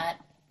like that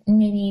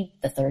maybe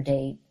the third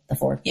day, the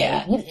fourth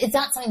day. It's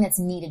not something that's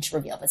needed to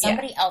reveal, but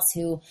somebody else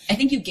who... I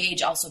think you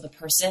gauge also the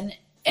person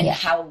and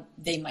how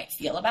they might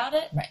feel about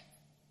it. Right.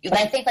 But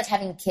I think like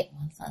having a kid,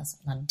 that's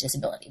not a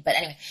disability, but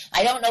anyway,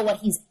 I don't know what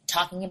he's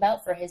talking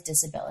about for his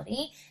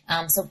disability.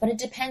 But it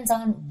depends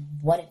on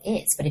what it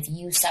is. But if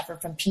you suffer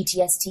from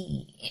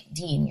PTSD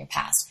in your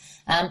past,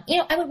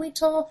 I would wait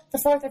till the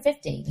fourth or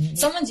fifth day.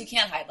 Some ones you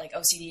can't hide, like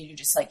OCD, you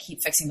just like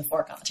keep fixing the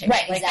fork on the table.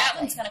 Right, like exactly.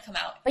 That one's going to come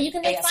out. But you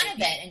can make fun of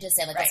it and just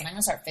say, like, listen, I'm going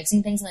to start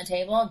fixing things on the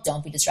table.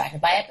 Don't be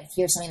distracted by it, but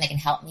here's something that can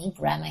help me.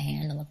 Grab my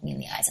hand and look me in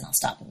the eyes and I'll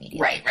stop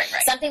immediately. Right.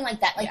 Something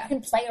like that. Like you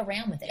can play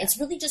around with it. It's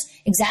really just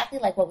exactly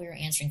like what we were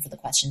answering for the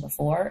question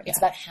before. It's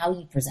about how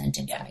you present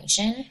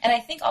information. And I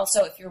think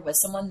also if you're with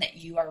someone that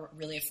you are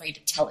really afraid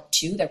to tell it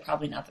to, they're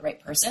probably not the right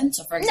person.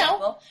 So for example...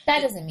 No,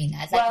 that doesn't mean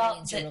that. That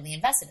means you're really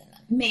invested in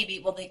them.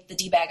 Maybe. Well, the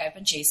D-bag I've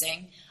been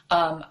chasing,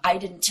 I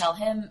didn't tell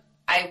him.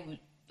 I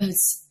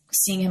was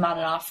seeing him on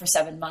and off for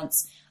 7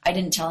 months. I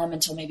didn't tell him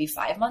until maybe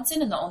 5 months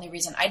in. And the only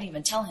reason I didn't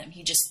even tell him,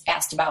 he just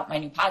asked about my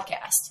new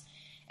podcast.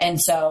 And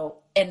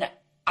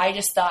I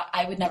just thought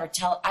I would never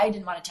I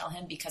didn't want to tell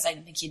him because I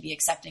didn't think he'd be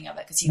accepting of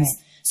it because he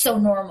was so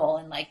normal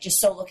and like just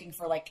so looking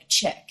for like a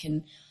chick.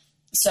 And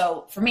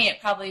so for me, it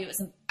probably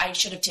wasn't, I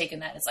should have taken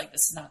that as like,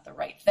 this is not the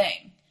right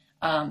thing.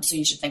 So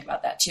you should think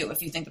about that too.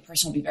 If you think the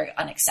person will be very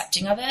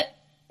unaccepting of it.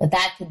 But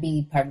that could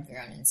be part of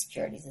your own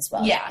insecurities as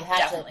well. Yeah, you have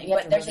definitely. You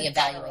have to really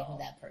evaluate who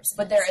that person is.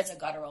 But there is a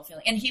guttural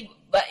feeling. And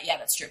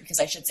that's true because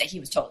I should say he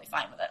was totally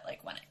fine with it.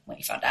 Like when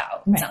he found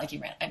out, it's not like he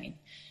ran. I mean,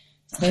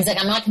 he's like,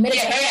 I'm not committed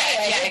to her.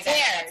 Yeah, exactly.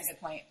 That's a good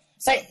point.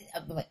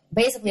 But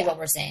basically what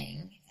we're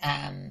saying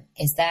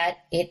is that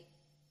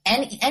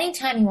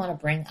anytime you want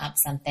to bring up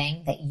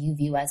something that you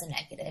view as a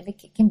negative,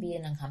 it can be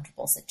an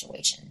uncomfortable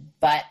situation.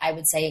 But I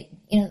would say,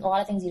 a lot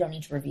of things you don't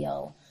need to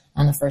reveal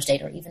on the first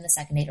date or even the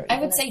second date or even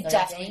I would say the third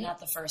definitely date. Not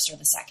the first or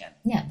the second.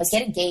 Yeah, but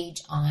get a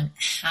gauge on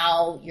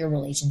how your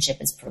relationship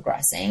is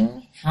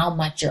progressing, how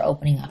much you're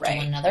opening up to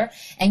one another,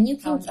 and you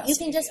can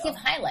just give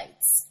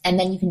highlights, and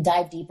then you can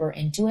dive deeper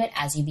into it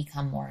as you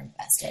become more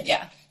invested.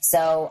 Yeah.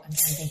 So I'm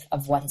trying to think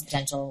of what his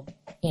potential,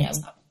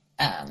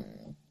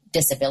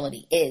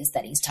 disability is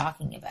that he's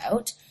talking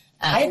about.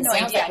 I have no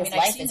idea. Like his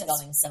life is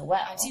going so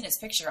well. I've seen his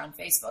picture on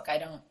Facebook. I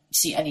don't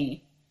see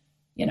any,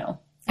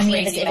 I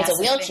mean, if it's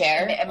a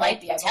wheelchair, it might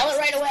be. Tell it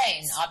right away,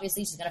 and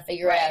obviously she's going to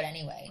figure it out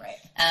anyway.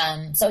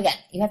 Right. So again,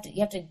 you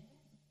have to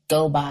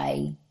go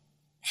by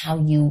how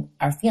you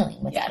are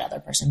feeling with that other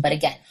person. But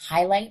again,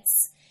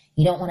 highlights.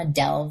 You don't want to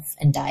delve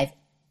and dive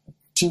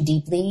too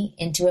deeply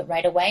into it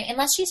right away,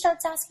 unless she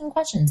starts asking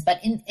questions. But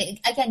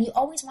again, you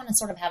always want to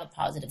sort of have a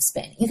positive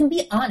spin. You can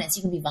be honest.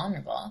 You can be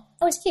vulnerable.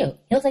 Oh, it's cute.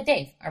 He looks like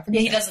Dave. Our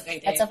producer. Yeah, he does look like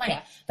Dave. That's so funny.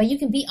 Yeah. But you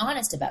can be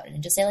honest about it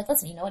and just say, like,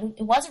 listen, you know what?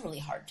 It was a really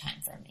hard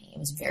time for me. It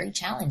was very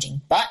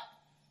challenging, but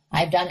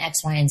I've done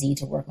X, Y, and Z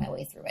to work my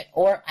way through it,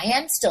 or I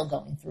am still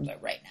going through it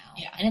right now.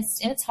 Yeah. And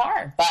it's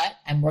hard, but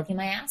I'm working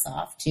my ass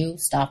off to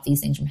stop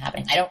these things from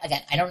happening. I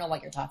don't know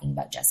what you're talking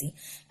about, Jesse.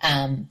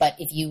 But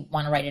if you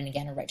want to write in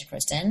again or write to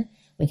Kristen,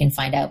 we can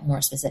find out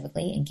more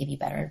specifically and give you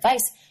better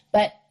advice.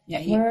 But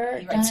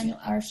we're done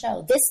our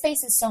show. This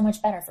space is so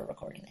much better for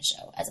recording the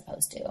show as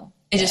opposed to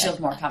it just feels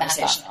more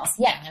conversational.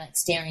 Yeah, and like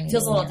staring. It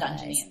feels a little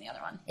dungeony in the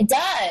other one. It does.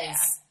 Yeah.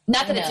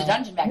 Not that it's a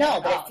dungeon back there.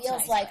 No, but it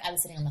feels like I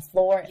was sitting on the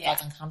floor. It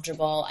felt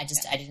uncomfortable. I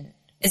didn't.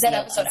 Is that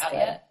episode out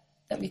yet?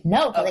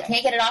 No, because I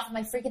can't get it off of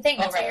my freaking thing.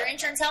 That's what your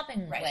insurance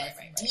helping with. Right.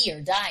 D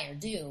or die or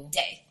do.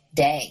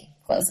 Day.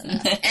 Close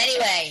enough.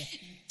 Anyway.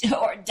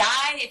 Or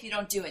die if you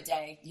don't do it,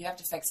 Day. You have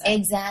to fix it.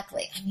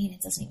 Exactly. I mean,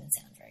 it doesn't even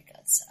sound very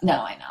good. So. No,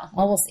 I know.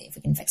 Well, we'll see if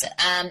we can fix it.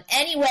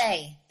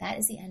 Anyway, that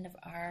is the end of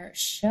our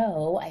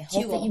show. I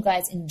hope that you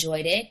guys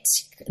enjoyed it.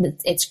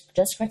 It's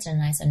just Kristen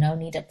and I, so no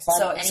need to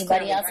plug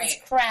anybody else's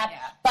crap. Yeah.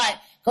 But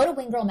go to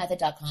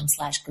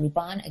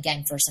winggirlmethod.com/Groupon,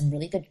 again, for some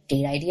really good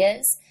date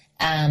ideas.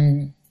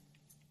 I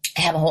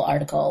have a whole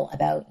article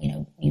about,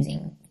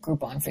 using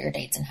Groupon for your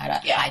dates and how to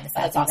hide the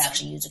fact that you've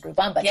actually used a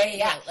Groupon. But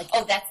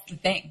that's the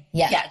thing.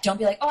 Yeah. Don't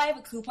be like, I have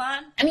a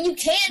coupon. I mean, you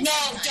can. No,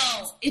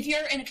 don't. If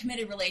you're in a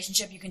committed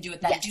relationship, you can do it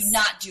then. Yes. Do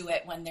not do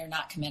it when they're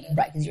not committed.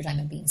 Right, because you're talking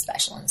about being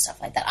special and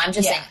stuff like that. I'm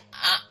just saying,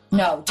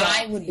 no, don't.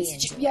 I would be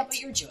into it. Yeah, but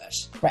you're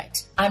Jewish.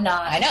 Right. I'm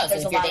not. I know. So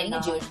if you're dating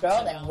a Jewish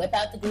girl, then whip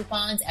out the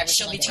Groupons.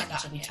 She'll be turned on.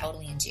 She'll be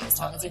totally into you, as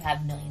long as you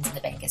have millions in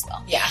the bank as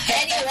well. Yeah.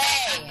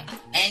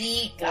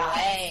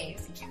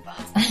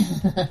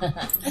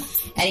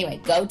 Anyway,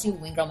 go to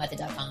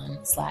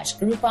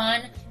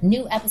winggirlmethod.com/Groupon.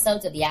 New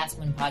episodes of the Ask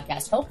Women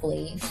podcast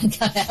hopefully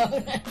come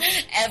out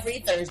every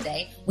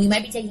Thursday. We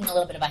might be taking a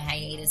little bit of a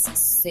hiatus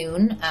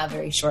soon,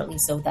 very shortly,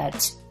 so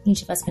that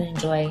each of us can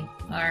enjoy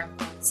our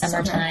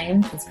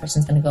summertime. This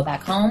person's going to go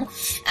back home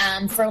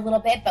for a little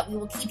bit, but we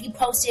will keep you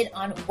posted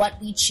on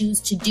what we choose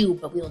to do,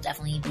 but we will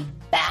definitely be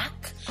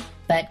back.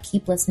 But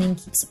keep listening,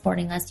 keep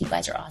supporting us. You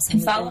guys are awesome.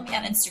 And follow me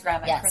on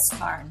Instagram at Chris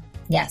Karn.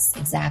 Yes,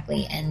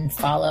 exactly. And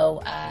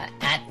follow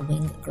at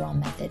Wing Girl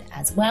Method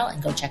as well.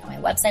 And go check out my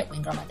website,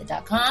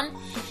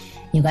 winggirlmethod.com.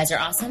 You guys are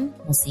awesome.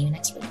 We'll see you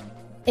next week.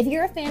 If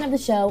you're a fan of the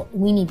show,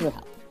 we need your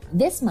help.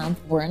 This month,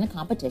 we're in a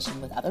competition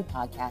with other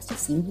podcasts to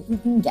see who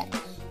can get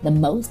the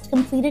most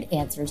completed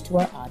answers to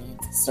our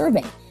audience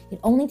survey. It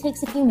only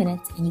takes a few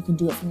minutes and you can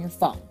do it from your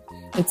phone.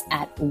 It's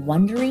at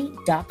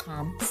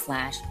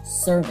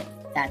Wondery.com/survey.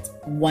 That's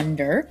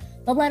Wonder,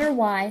 the letter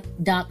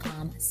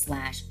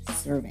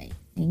Y.com/survey.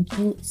 Thank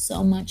you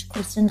so much,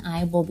 Kristen.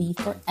 I will be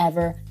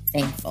forever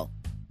thankful.